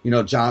seeing,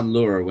 John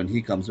Lure when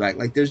he comes back.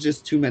 Like, there's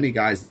just too many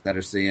guys that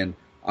are seeing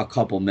a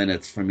couple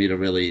minutes for me to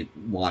really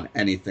want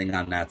anything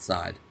on that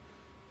side.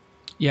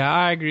 Yeah,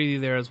 I agree with you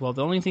there as well.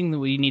 The only thing that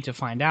we need to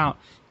find out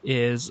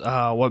is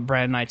what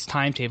Brad Knight's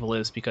timetable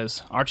is,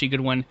 because Archie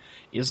Goodwin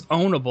is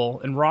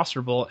ownable and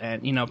rosterable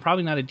and,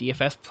 probably not a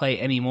DFS play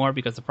anymore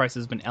because the price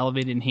has been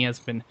elevated and he has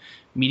been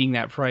meeting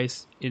that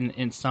price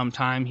in some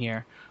time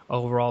here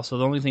overall. So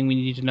the only thing we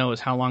need to know is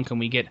how long can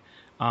we get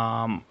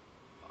value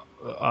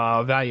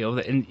of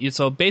it. And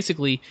so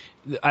basically,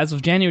 as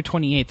of January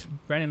 28th,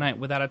 Brandon Knight,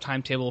 without a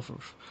timetable for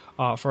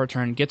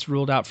return, gets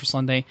ruled out for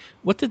Sunday.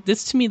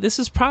 This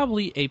is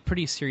probably a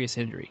pretty serious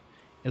injury,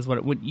 is what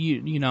it would.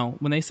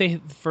 When they say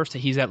first that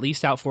he's at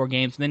least out 4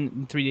 games,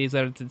 then 3 days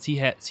later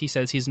he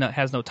says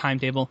has no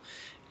timetable,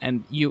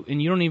 and you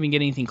don't even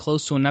get anything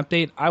close to an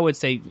update. I would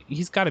say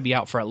he's got to be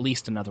out for at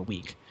least another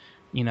week.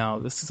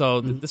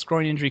 This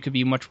groin injury could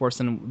be much worse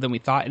than we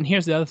thought. And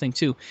here's the other thing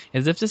too: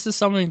 is if this is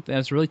something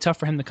that's really tough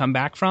for him to come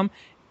back from,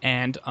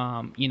 and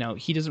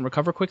he doesn't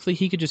recover quickly,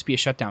 he could just be a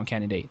shutdown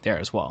candidate there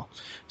as well.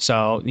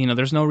 So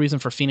there's no reason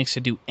for Phoenix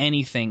to do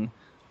anything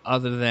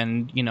other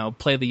than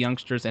play the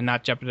youngsters and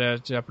not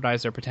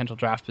jeopardize their potential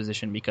draft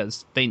position,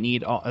 because they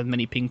need as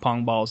many ping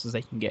pong balls as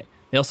they can get.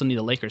 They also need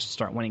the Lakers to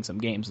start winning some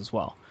games as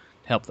well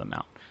to help them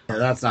out. Yeah,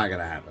 that's not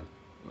going to happen.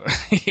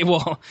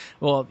 well,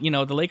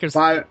 the Lakers.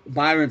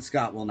 Byron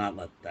Scott will not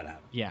let that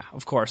happen. Yeah,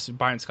 of course.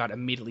 Byron Scott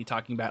immediately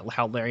talking about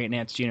how Larry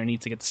Nance Jr.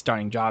 needs to get the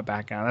starting job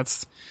back. Now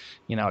that's,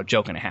 a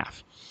joke and a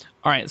half.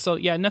 All right, so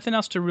yeah, nothing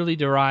else to really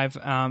derive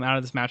out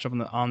of this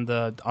matchup on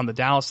the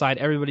Dallas side.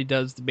 Everybody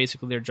does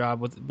basically their job,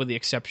 with the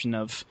exception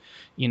of,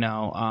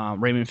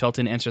 Raymond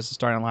Felton enters the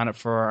starting lineup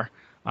for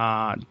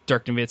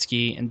Dirk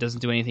Nowitzki and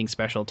doesn't do anything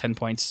special. 10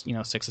 points,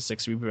 6 of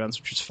 6 rebounds,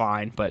 which is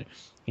fine, but.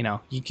 You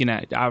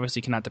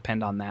obviously cannot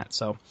depend on that.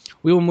 So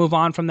we will move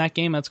on from that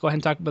game. Let's go ahead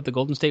and talk about the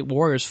Golden State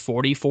Warriors,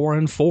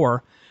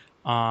 44-4.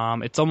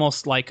 It's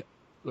almost like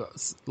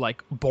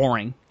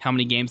boring how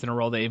many games in a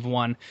row they've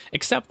won,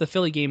 except the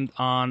Philly game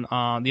on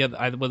the other.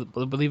 I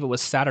believe it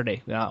was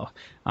Saturday.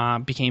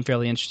 Became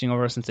fairly interesting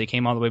over since they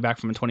came all the way back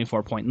from a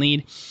 24-point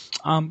lead.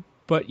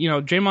 But,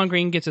 Draymond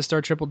Green gets a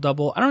star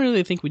triple-double. I don't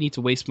really think we need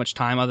to waste much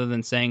time other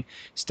than saying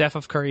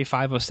Steph Curry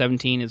 5 of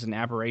 17 is an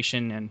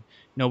aberration, and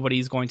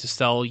nobody's going to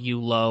sell you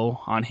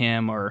low on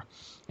him or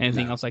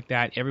anything else like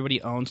that.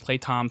 Everybody owns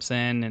Klay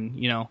Thompson,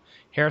 and,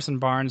 Harrison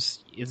Barnes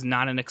is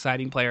not an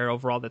exciting player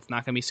overall that's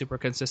not going to be super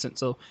consistent.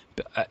 So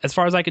as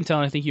far as I can tell,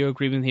 and I think you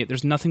agree with me,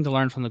 there's nothing to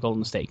learn from the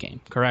Golden State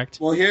game, correct?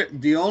 Well, here,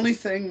 the only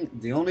thing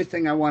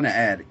I want to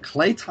add,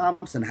 Klay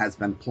Thompson has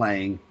been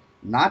playing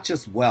not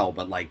just well,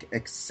 but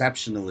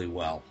exceptionally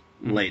well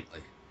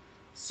lately.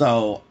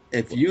 So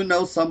if you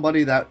know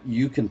somebody that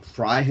you can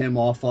pry him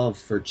off of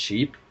for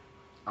cheap,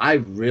 I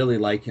really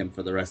like him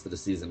for the rest of the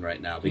season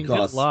right now.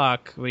 Because good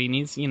luck. Do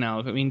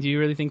you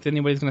really think that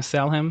anybody's going to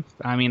sell him?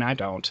 I mean, I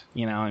don't.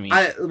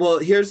 Well,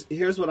 here's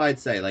what I'd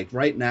say.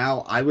 Right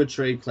now, I would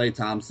trade Klay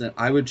Thompson.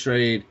 I would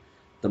trade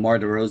DeMar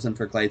DeRozan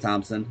for Klay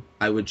Thompson.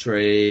 I would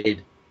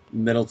trade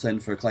Middleton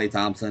for Klay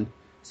Thompson.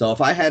 So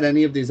if I had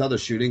any of these other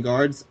shooting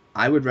guards,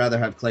 I would rather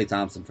have Klay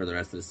Thompson for the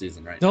rest of the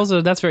season right now.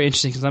 That's very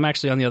interesting, because I'm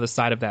actually on the other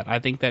side of that. I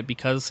think that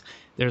because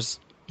there's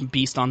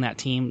beast on that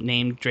team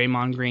named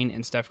Draymond Green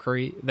and Steph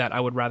Curry, that I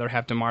would rather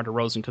have DeMar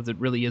DeRozan, because it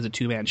really is a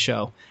two-man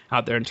show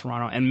out there in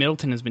Toronto, and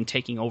Middleton has been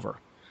taking over.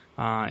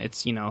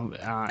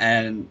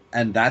 And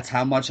that's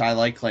how much I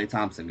like Klay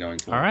Thompson going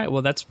forward. All right,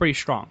 well, that's pretty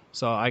strong.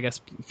 So I guess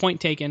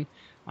point taken.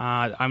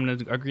 I'm going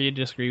to agree to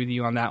disagree with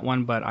you on that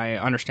one, but I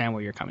understand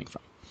where you're coming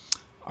from.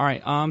 All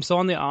right, so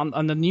on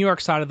the New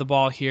York side of the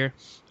ball here,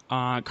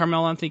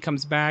 Carmelo Anthony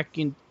comes back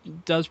and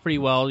does pretty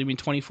well.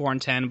 24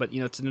 and 10, but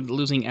it's a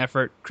losing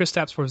effort.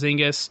 Kristaps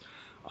Porzingis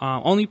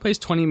only plays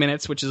 20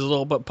 minutes, which is a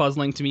little bit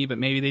puzzling to me. But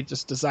maybe they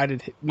just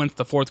decided once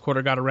the fourth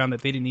quarter got around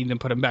that they didn't even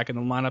put him back in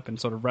the lineup and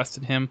sort of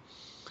rested him.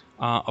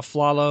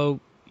 Aflalo,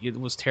 it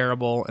was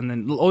terrible. And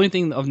then the only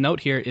thing of note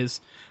here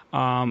is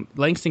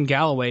Langston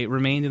Galloway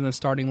remained in the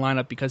starting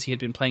lineup because he had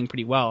been playing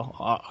pretty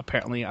well.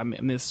 Apparently,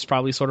 this is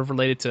probably sort of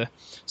related to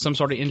some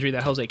sort of injury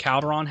that Jose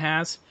Calderon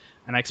has.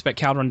 and I expect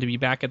Calderon to be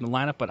back in the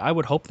lineup. But I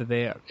would hope that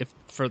they, if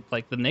for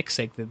like the Knicks'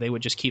 sake, that they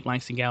would just keep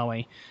Langston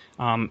Galloway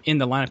in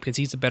the lineup because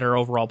he's a better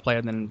overall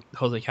player than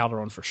Jose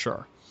Calderon for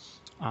sure.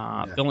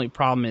 The only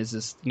problem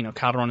is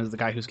Calderon is the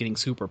guy who's getting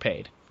super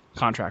paid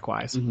contract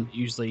wise. Mm-hmm. It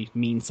usually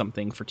means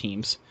something for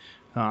teams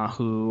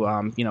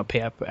who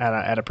pay up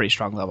at a pretty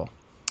strong level.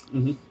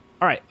 Mm-hmm.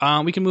 All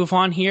right, we can move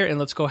on here, and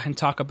let's go ahead and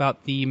talk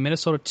about the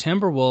Minnesota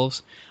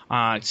Timberwolves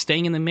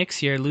staying in the mix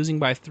here, losing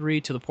by 3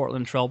 to the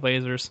Portland Trail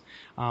Blazers.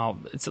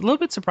 It's a little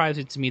bit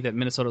surprising to me that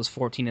Minnesota's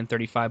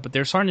 14-35, but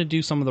they're starting to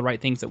do some of the right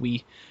things that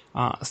we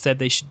said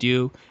they should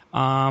do,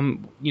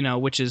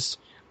 which is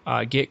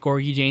get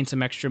Gorgie Jane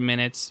some extra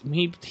minutes.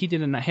 He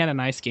had a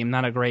nice game,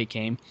 not a great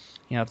game,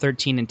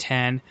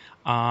 13-10.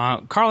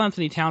 Karl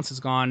Anthony Towns has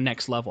gone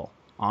next level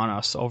on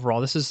us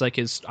overall. This is like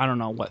his,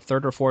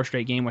 third or fourth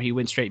straight game where he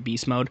went straight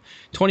beast mode.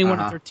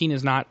 21-13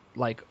 is not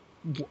like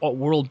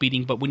world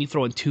beating, but when you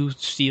throw in 2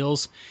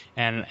 steals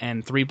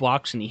and 3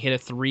 blocks and he hit a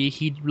 3,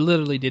 he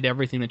literally did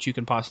everything that you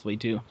can possibly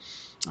do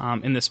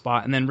in this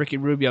spot. And then Ricky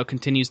Rubio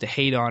continues to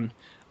hate on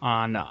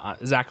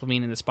Zach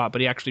LaVine in this spot,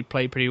 but he actually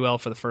played pretty well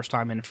for the first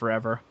time in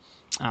forever.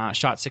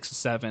 Shot 6 of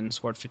 7,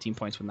 scored 15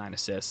 points with 9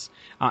 assists.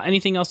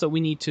 Anything else that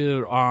we need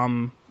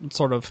to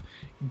sort of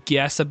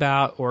guess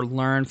about or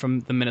learn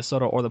from the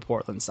Minnesota or the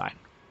Portland side?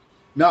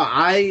 No,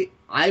 I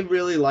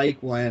really like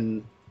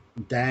when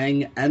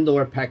Dang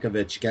and/or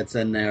Pekovic gets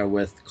in there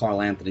with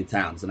Karl Anthony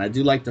Towns, and I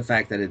do like the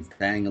fact that it's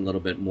Dang a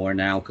little bit more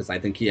now because I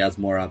think he has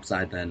more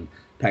upside than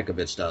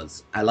Pekovic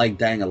does. I like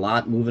Dang a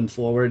lot moving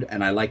forward,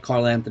 and I like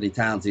Karl Anthony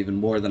Towns even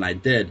more than I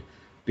did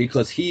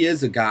because he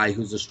is a guy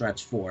who's a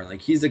stretch 4.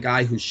 Like, he's a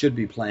guy who should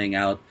be playing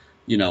out,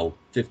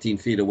 15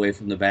 feet away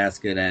from the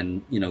basket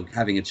and,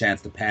 having a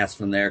chance to pass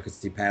from there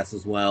because he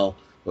passes well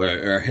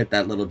or hit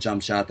that little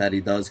jump shot that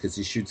he does because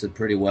he shoots it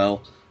pretty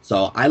well.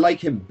 So I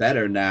like him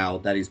better now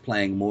that he's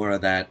playing more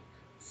of that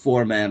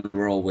 4-man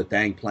role with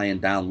Dang playing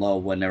down low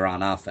when they're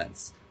on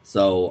offense.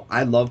 So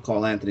I love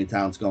Karl Anthony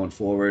Towns going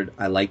forward.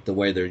 I like the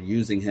way they're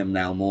using him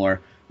now more,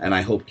 and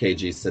I hope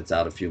KG sits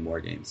out a few more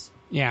games.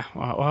 Yeah,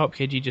 well, I hope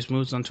KG just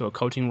moves on to a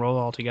coaching role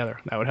altogether.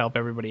 That would help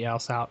everybody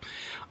else out.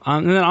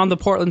 And then on the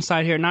Portland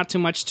side here, not too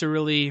much to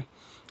really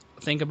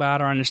think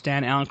about or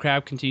understand. Allen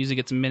Crabbe continues to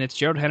get some minutes.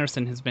 Gerald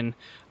Henderson has been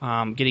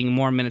getting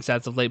more minutes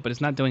as of late, but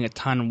is not doing a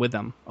ton with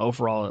them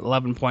overall.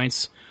 11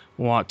 points,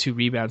 2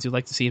 rebounds. You'd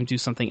like to see him do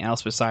something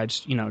else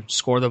besides,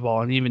 score the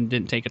ball, and he even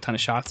didn't take a ton of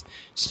shots.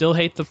 Still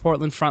hate the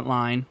Portland front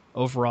line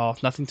overall.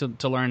 Nothing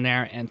to learn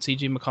there. And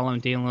CJ McCollum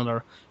and Dalen Lillard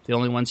are the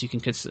only ones you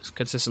can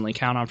consistently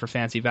count on for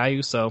fantasy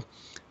value. So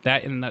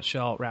that, in a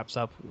nutshell, wraps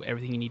up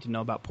everything you need to know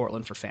about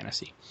Portland for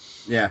fantasy.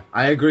 Yeah,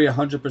 I agree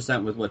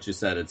 100% with what you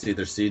said. It's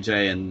either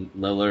CJ and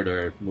Lillard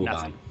or move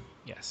on.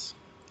 Yes.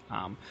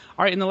 All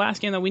right, and the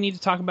last game that we need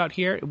to talk about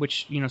here,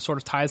 which sort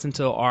of ties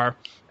into our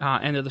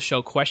end of the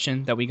show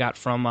question that we got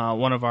from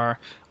one of our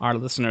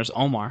listeners,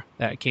 Omar,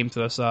 that came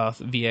to us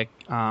via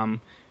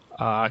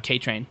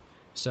K-Train.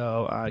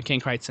 So Ken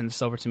Kreitz sent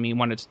this over to me,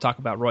 wanted to talk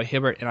about Roy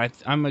Hibbert, and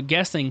I'm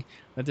guessing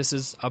that this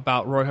is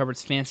about Roy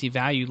Hibbert's fantasy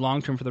value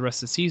long-term for the rest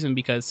of the season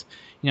because,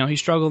 he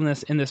struggled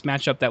in this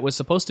matchup that was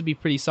supposed to be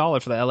pretty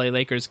solid for the LA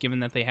Lakers,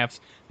 given that they have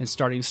been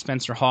starting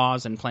Spencer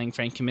Hawes and playing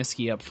Frank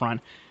Kaminsky up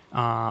front,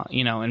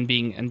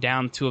 and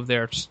down 2 of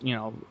their,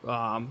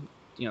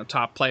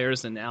 top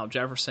players in Al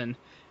Jefferson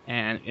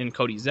and in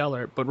Cody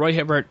Zeller. But Roy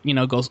Hibbert,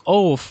 goes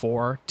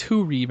 0-4,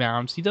 2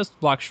 rebounds. He does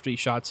block 3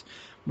 shots.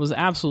 Was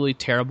absolutely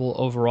terrible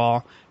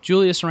overall.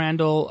 Julius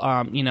Randle,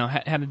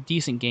 had a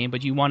decent game,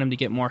 but you want him to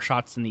get more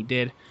shots than he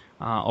did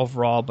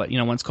overall. But,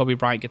 once Kobe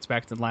Bryant gets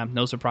back to the lamp,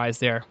 no surprise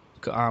there.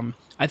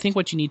 I think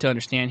what you need to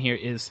understand here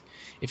is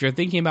if you're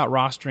thinking about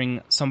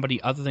rostering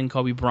somebody other than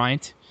Kobe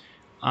Bryant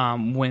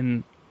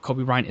when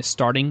Kobe Bryant is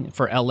starting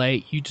for LA,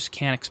 you just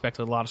can't expect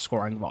a lot of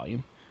scoring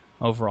volume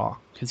overall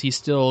because he's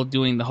still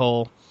doing the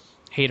whole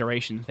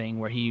hateration thing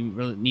where he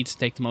really needs to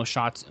take the most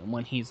shots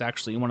when he's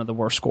actually one of the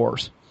worst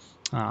scorers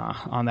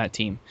on that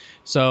team.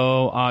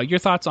 So your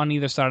thoughts on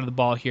either side of the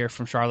ball here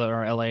from Charlotte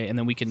or LA, and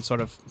then we can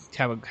sort of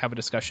have a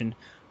discussion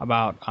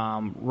about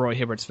Roy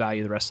Hibbert's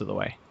value the rest of the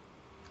way.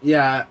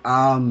 Yeah,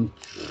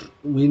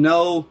 we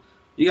know,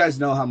 you guys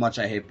know how much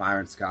I hate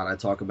Byron Scott. I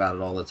talk about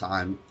it all the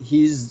time.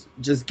 He's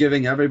just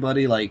giving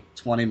everybody like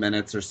 20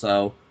 minutes or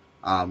so,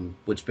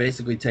 which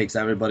basically takes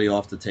everybody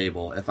off the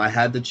table. If I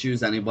had to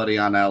choose anybody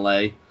on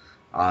LA,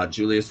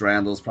 Julius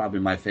Randle's probably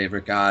my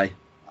favorite guy.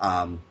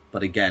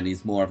 But again,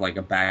 he's more of like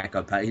a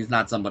backup. He's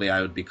not somebody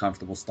I would be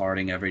comfortable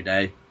starting every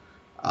day.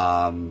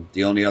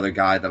 The only other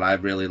guy that I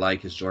really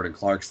like is Jordan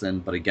Clarkson.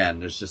 But again,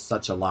 there's just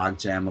such a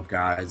logjam of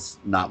guys,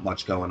 not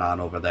much going on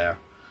over there.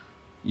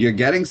 You're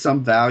getting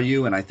some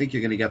value, and I think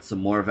you're going to get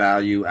some more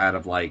value out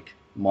of like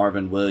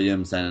Marvin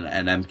Williams and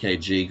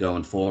MKG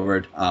going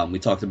forward. We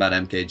talked about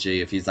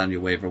MKG. If he's on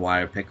your waiver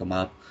wire, pick him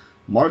up.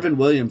 Marvin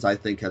Williams, I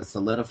think, has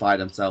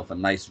solidified himself a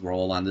nice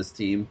role on this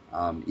team,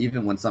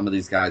 even when some of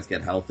these guys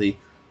get healthy.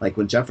 Like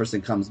when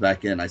Jefferson comes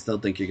back in, I still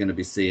think you're going to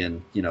be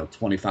seeing,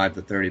 25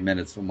 to 30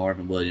 minutes from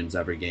Marvin Williams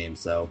every game.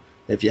 So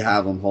if you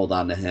have him, hold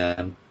on to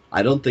him.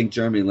 I don't think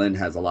Jeremy Lin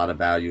has a lot of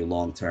value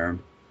long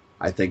term.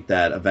 I think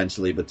that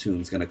eventually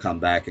Batum's going to come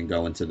back and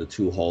go into the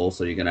 2 hole.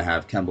 So you're going to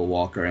have Kemba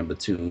Walker and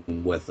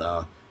Batum with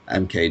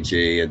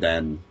MKG, and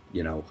then,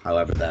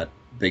 however that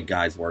big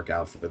guys work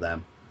out for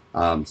them.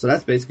 So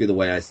that's basically the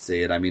way I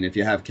see it. I mean, if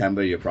you have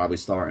Kemba, you're probably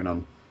starting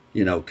them.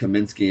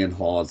 Kaminsky and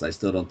Hawes, I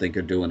still don't think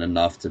are doing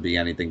enough to be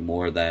anything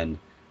more than,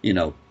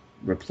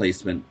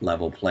 replacement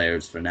level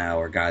players for now,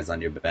 or guys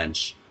on your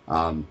bench.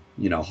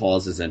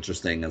 Hawes is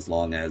interesting as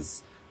long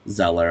as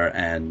Zeller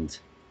and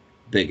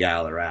Big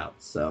Al are out.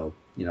 So,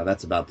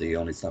 that's about the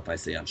only stuff I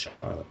see on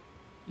Charlotte.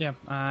 Yeah,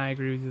 I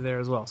agree with you there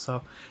as well.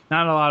 So,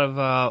 not a lot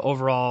of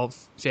overall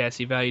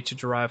fantasy value to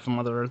derive from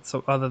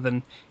other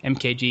than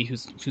MKG,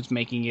 who's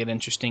making it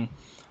interesting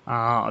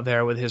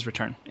there with his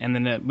return. And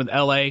then with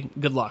LA,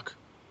 good luck.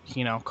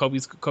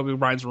 Kobe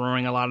Bryant's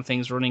ruining a lot of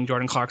things, ruining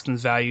Jordan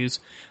Clarkson's values.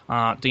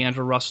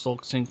 D'Angelo Russell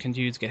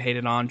continues to get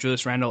hated on.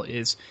 Julius Randle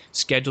is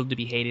scheduled to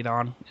be hated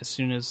on as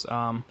soon as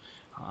Larry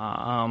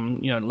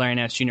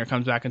Nance Jr.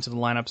 comes back into the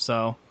lineup.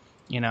 So,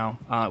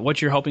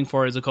 what you're hoping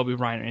for is a Kobe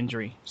Bryant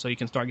injury, so you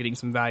can start getting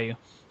some value,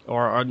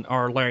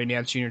 or Larry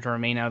Nance Jr. to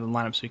remain out of the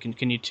lineup, so you can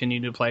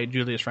continue to play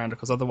Julius Randle,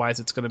 because otherwise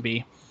it's going to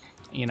be,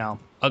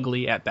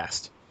 ugly at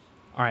best.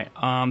 All right.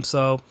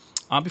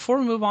 Before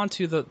we move on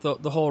to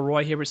the whole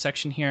Roy Hibbert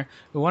section here,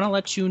 we want to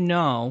let you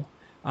know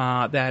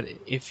that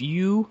if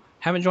you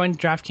haven't joined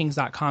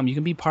DraftKings.com, you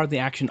can be part of the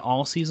action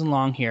all season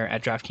long here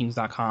at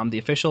DraftKings.com, the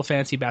official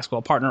fantasy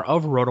basketball partner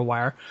of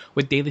RotoWire.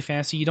 With daily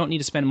fantasy, you don't need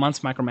to spend months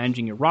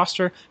micromanaging your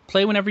roster.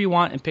 Play whenever you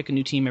want and pick a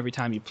new team every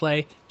time you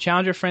play.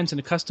 Challenge your friends in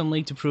a custom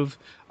league to prove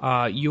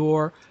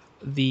you're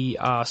the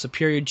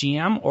superior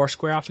GM, or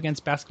square off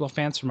against basketball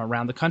fans from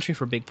around the country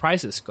for big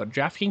prizes. Go to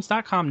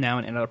DraftKings.com now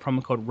and enter the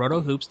promo code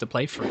RotoHoops to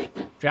play free.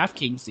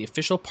 DraftKings, the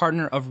official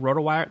partner of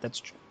RotoWire.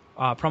 That's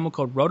promo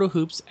code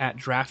RotoHoops at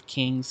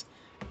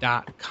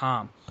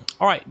DraftKings.com.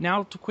 All right,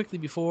 now quickly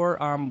before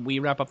we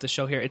wrap up the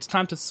show here, it's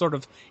time to sort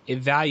of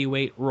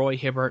evaluate Roy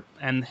Hibbert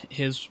and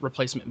his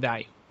replacement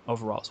value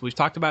overall. So we've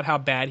talked about how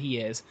bad he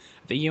is.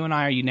 I think you and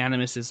I are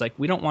unanimous. Is like,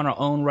 we don't want to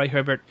own Roy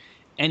Hibbert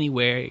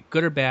anywhere,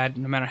 good or bad,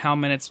 no matter how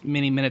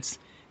many minutes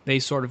they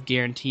sort of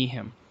guarantee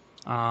him.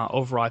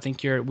 Overall, I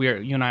think you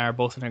and I are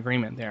both in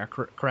agreement there.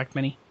 Correct,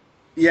 Minnie?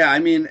 Yeah, I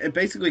mean, it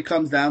basically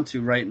comes down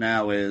to right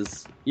now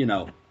is,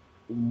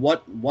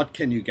 what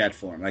can you get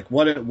for him? Like,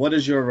 what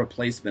is your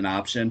replacement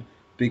option?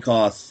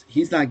 Because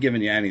he's not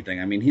giving you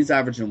anything. I mean, he's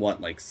averaging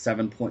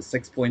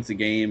 6 points a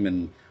game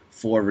and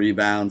 4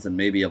 rebounds and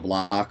maybe a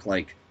block.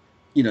 Like,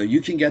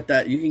 you can get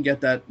that. You can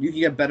get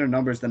better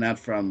numbers than that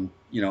from,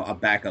 a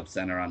backup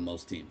center on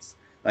most teams.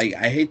 Like,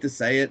 I hate to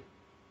say it,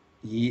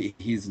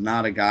 he's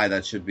not a guy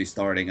that should be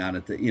starting on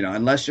it.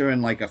 Unless you're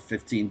in like a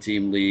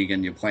 15-team league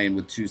and you're playing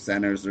with 2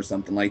 centers or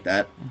something like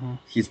that,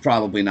 he's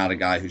probably not a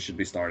guy who should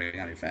be starting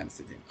on your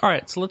fantasy team. All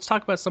right, so let's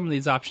talk about some of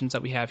these options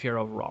that we have here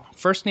overall.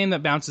 First name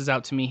that bounces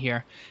out to me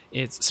here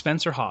is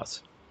Spencer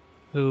Hawes,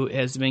 who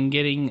has been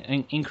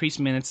getting increased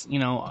minutes,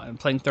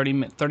 playing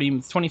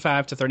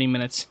 25 to 30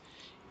 minutes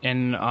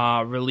in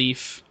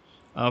relief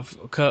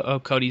of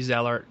Cody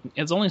Zeller.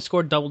 Has only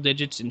scored double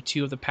digits in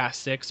 2 of the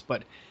past 6,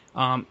 but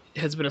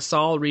has been a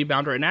solid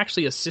rebounder and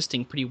actually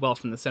assisting pretty well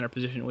from the center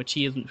position, which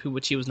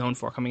he was known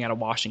for coming out of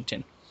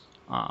Washington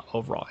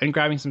overall, and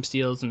grabbing some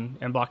steals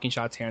and blocking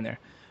shots here and there.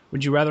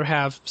 Would you rather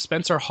have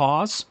Spencer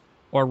Hawes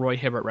or Roy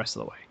Hibbert rest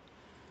of the way?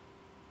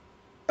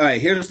 All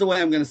right, here's the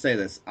way I'm going to say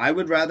this. I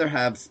would rather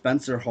have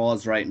Spencer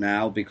Hawes right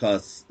now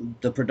because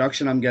the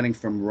production I'm getting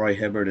from Roy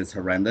Hibbert is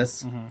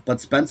horrendous, but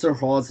Spencer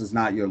Hawes is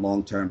not your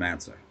long-term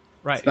answer.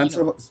 Right.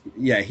 Spencer,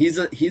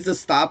 he's a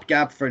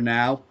stopgap for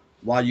now,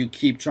 while you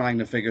keep trying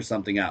to figure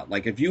something out.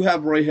 Like, if you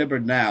have Roy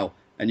Hibbert now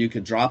and you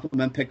could drop him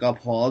and pick up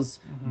Hawes,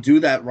 do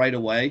that right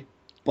away,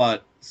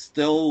 but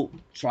still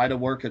try to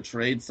work a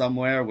trade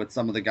somewhere with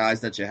some of the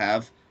guys that you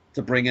have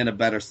to bring in a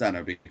better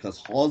center, because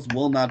Hawes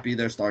will not be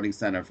their starting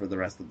center for the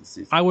rest of the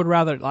season. I'm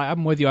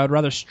with you. I would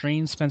rather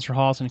stream Spencer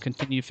Hawes and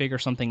continue to figure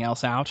something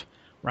else out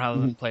rather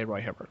than play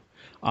Roy Hibbert.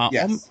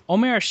 Yes.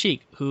 Omer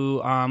Asik,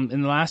 who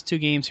in the last 2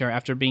 games here,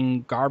 after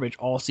being garbage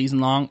all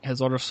season long, has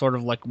sort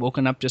of like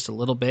woken up just a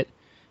little bit.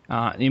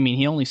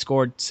 He only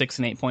scored 6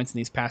 and 8 points in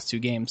these past 2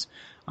 games,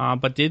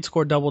 but did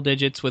score double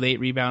digits with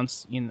 8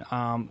 rebounds in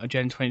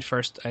January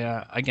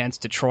 21st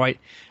against Detroit.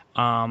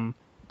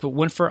 But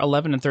went for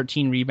 11 and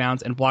 13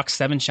 rebounds and blocked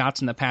 7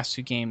 shots in the past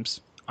 2 games.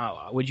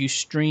 Would you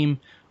stream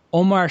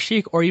Omer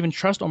Asik or even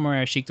trust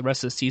Omer Asik the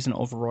rest of the season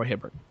over Roy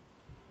Hibbert?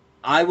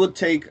 I would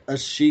take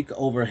Asik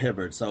over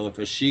Hibbert. So if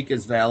Asik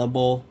is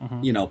valuable,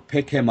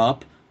 pick him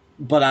up.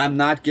 But I'm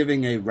not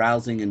giving a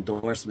rousing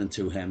endorsement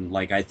to him.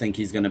 Like, I think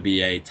he's going to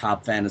be a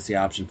top fantasy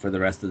option for the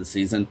rest of the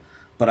season.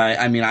 But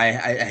I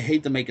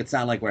hate to make it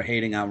sound like we're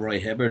hating on Roy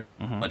Hibbert,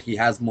 but he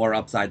has more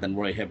upside than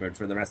Roy Hibbert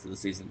for the rest of the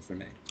season for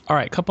me. All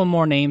right, a couple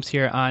more names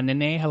here.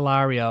 Nene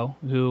Hilario,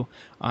 who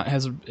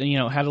has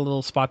had a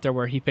little spot there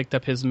where he picked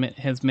up his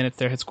minutes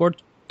there, had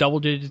scored double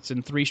digits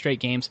in 3 straight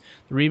games.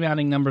 The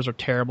rebounding numbers are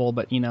terrible,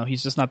 but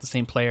he's just not the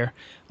same player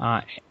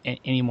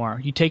anymore.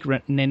 You take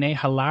Nene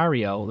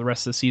Hilario the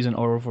rest of the season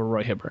over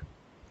Roy Hibbert.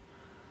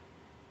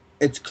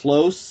 It's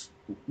close,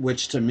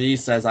 which to me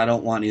says I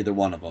don't want either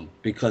one of them,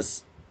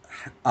 because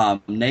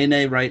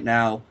Nene right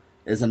now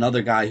is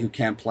another guy who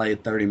can't play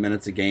 30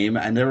 minutes a game,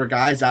 and there are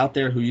guys out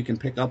there who you can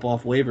pick up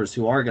off waivers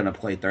who are going to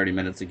play 30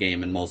 minutes a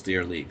game in most of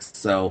your leagues.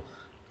 So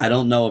I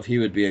don't know if he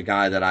would be a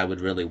guy that I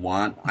would really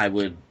want. I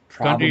would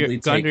probably take him.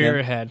 Gun to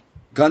your head.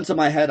 Gun to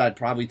my head, I'd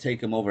probably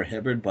take him over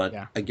Hibbert, but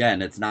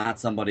again, it's not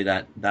somebody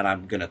that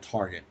I'm going to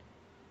target.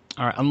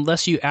 All right,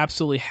 unless you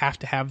absolutely have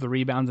to have the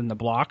rebounds and the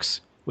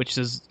blocks, which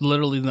is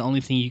literally the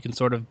only thing you can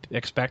sort of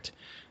expect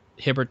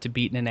Hibbert to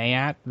beat Nene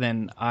at,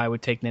 then I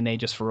would take Nene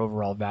just for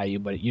overall value.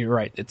 But you're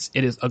right, it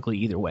is ugly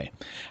either way.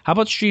 How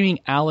about streaming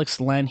Alex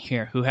Len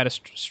here, who had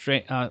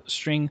a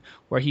string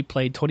where he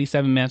played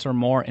 27 minutes or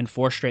more in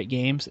 4 straight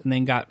games, and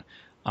then got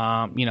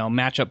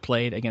matchup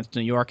played against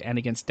New York and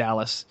against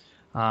Dallas.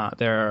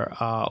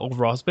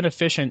 Overall has been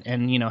efficient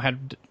and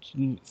had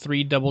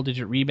 3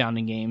 double-digit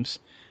rebounding games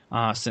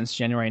since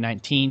January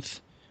 19th,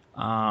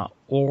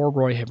 or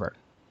Roy Hibbert.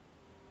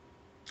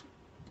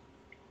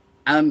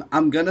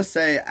 I'm gonna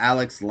say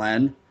Alex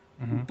Len,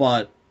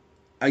 but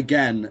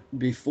again,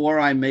 before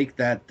I make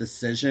that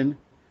decision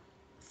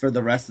for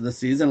the rest of the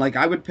season,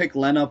 I would pick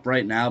Len up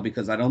right now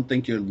because I don't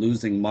think you're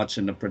losing much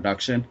in the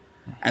production,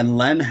 and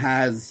Len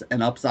has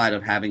an upside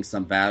of having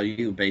some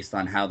value based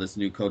on how this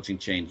new coaching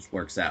change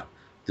works out.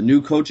 The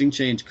new coaching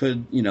change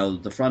could,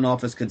 the front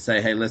office could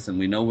say, hey, listen,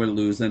 we know we're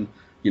losing,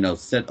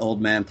 sit old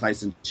man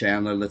Tyson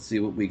Chandler, let's see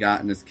what we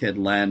got in this kid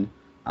Len.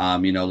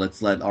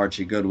 Let's let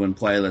Archie Goodwin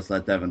play. Let's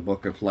let Devin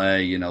Booker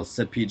play.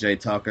 Sit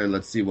PJ Tucker.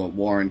 Let's see what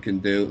Warren can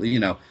do.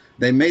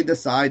 They may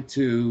decide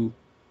to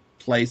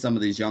play some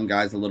of these young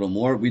guys a little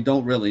more. We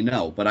don't really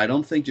know. But I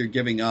don't think you're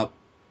giving up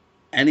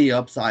any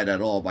upside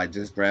at all by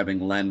just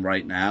grabbing Len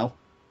right now.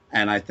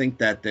 And I think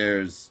that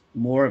there's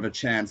more of a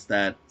chance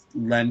that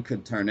Len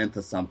could turn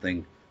into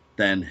something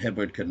than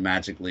Hibbert could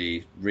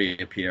magically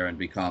reappear and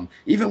become.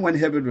 Even when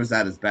Hibbert was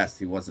at his best,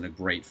 he wasn't a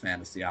great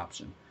fantasy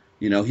option.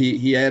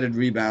 He added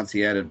rebounds,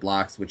 he added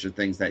blocks, which are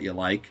things that you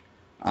like.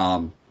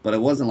 But it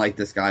wasn't like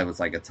this guy was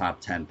like a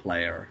top 10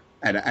 player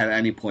at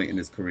any point in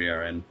his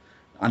career. And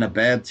on a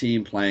bad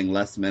team playing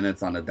less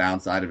minutes on the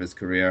downside of his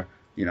career,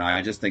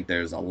 I just think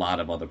there's a lot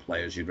of other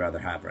players you'd rather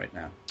have right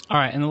now. All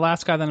right, and the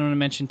last guy that I'm going to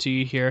mention to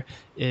you here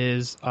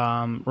is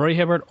Roy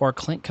Hibbert or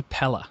Clint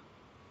Capella.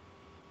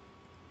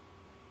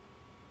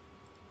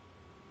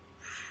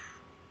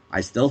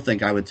 I still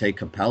think I would take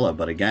Capella,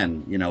 but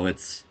again,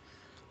 it's...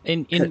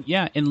 In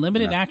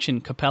limited action,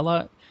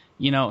 Capella,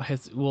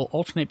 will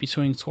alternate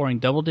between scoring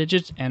double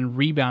digits and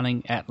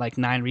rebounding at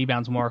 9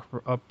 rebounds more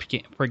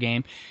per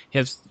game. He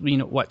has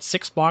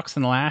 6 blocks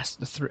in the last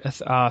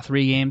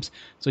 3 games.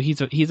 So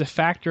he's a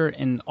factor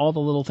in all the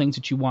little things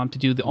that you want him to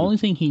do. The only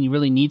thing he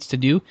really needs to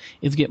do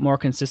is get more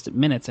consistent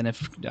minutes. And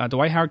if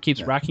Dwight Howard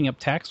keeps racking up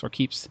techs or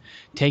keeps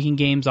taking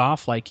games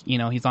off,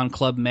 he's on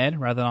Club Med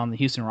rather than on the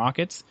Houston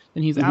Rockets,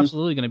 then he's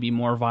absolutely going to be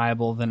more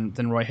viable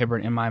than Roy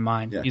Hibbert in my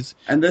mind. Yeah.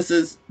 And this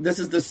is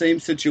the same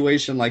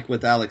situation like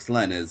with Alex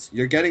Len. Is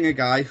you're getting a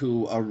guy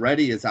who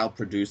already is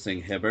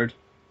outproducing Hibbert,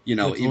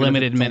 with even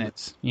limited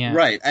minutes. Yeah.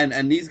 Right.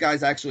 And these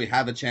guys actually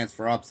have a chance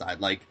for upside.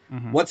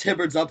 What's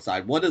Hibbert's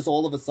upside? What is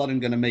all of a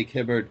sudden going to make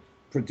Hibbert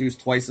produce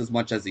twice as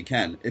much as he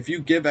can? If you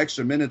give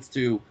extra minutes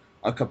to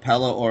a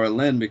Capella or a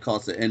Lin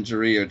because of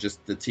injury or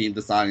just the team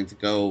deciding to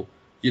go,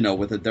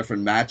 with a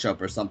different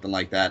matchup or something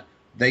like that,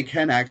 they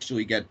can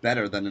actually get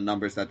better than the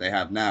numbers that they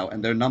have now.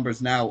 And their numbers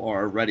now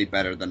are already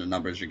better than the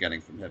numbers you're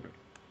getting from Hibbert.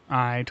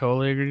 I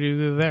totally agree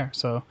with you there.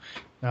 So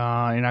you're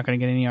not going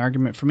to get any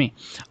argument from me.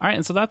 All right,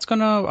 and so that's going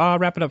to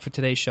wrap it up for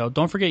today's show.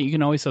 Don't forget, you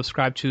can always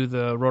subscribe to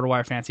the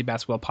RotoWire Fantasy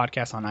Basketball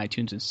Podcast on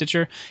iTunes and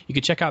Stitcher. You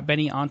can check out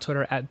Benny on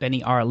Twitter at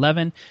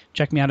BennyR11.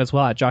 Check me out as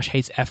well at Josh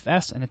Hayes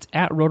FS, and it's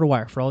at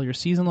RotoWire for all your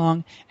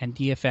season-long and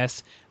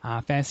DFS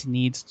fantasy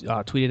needs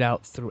tweeted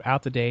out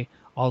throughout the day.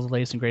 All the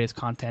latest and greatest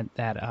content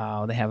that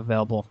they have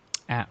available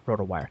at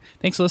RotoWire.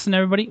 Thanks for listening,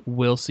 everybody.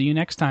 We'll see you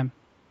next time.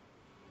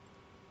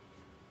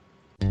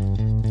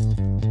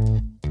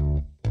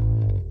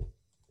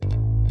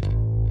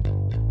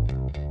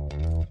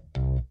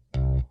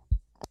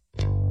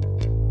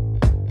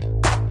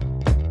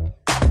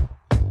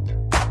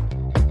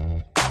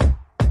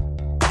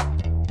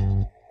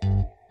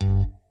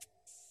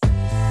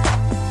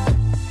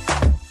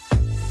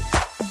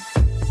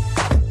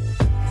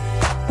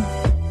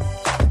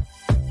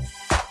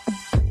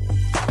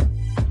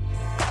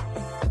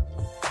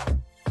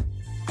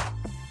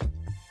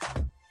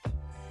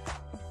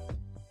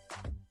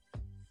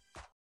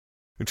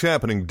 It's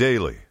happening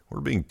daily. We're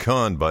being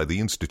conned by the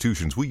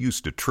institutions we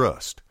used to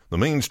trust. The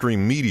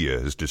mainstream media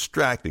is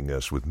distracting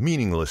us with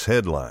meaningless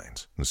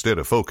headlines instead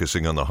of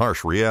focusing on the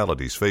harsh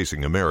realities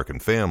facing American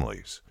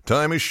families.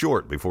 Time is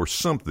short before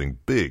something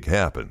big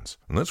happens,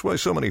 and that's why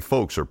so many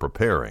folks are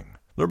preparing.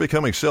 They're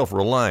becoming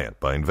self-reliant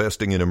by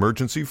investing in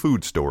emergency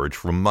food storage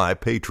from My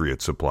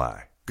Patriot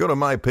Supply. Go to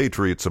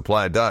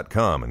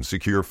MyPatriotSupply.com and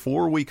secure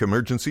 4-week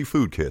emergency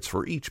food kits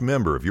for each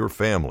member of your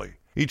family.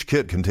 Each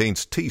kit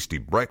contains tasty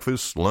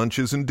breakfasts,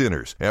 lunches, and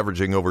dinners,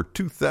 averaging over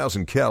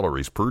 2,000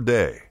 calories per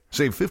day.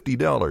 Save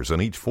 $50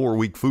 on each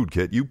 4-week food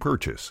kit you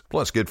purchase.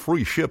 Plus, get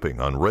free shipping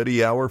on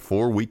Ready Hour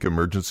 4-week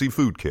emergency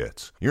food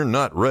kits. You're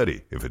not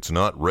ready if it's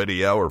not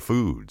Ready Hour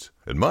Foods.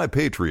 At My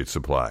Patriot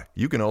Supply,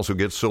 you can also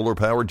get solar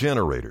power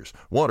generators,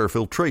 water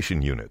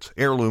filtration units,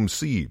 heirloom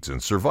seeds,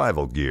 and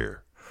survival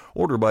gear.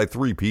 Order by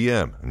 3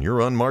 p.m. and your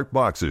unmarked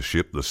boxes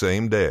ship the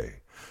same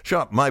day.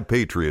 Shop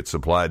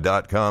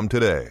MyPatriotSupply.com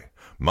today.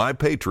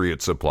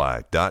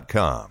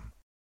 MyPatriotSupply.com.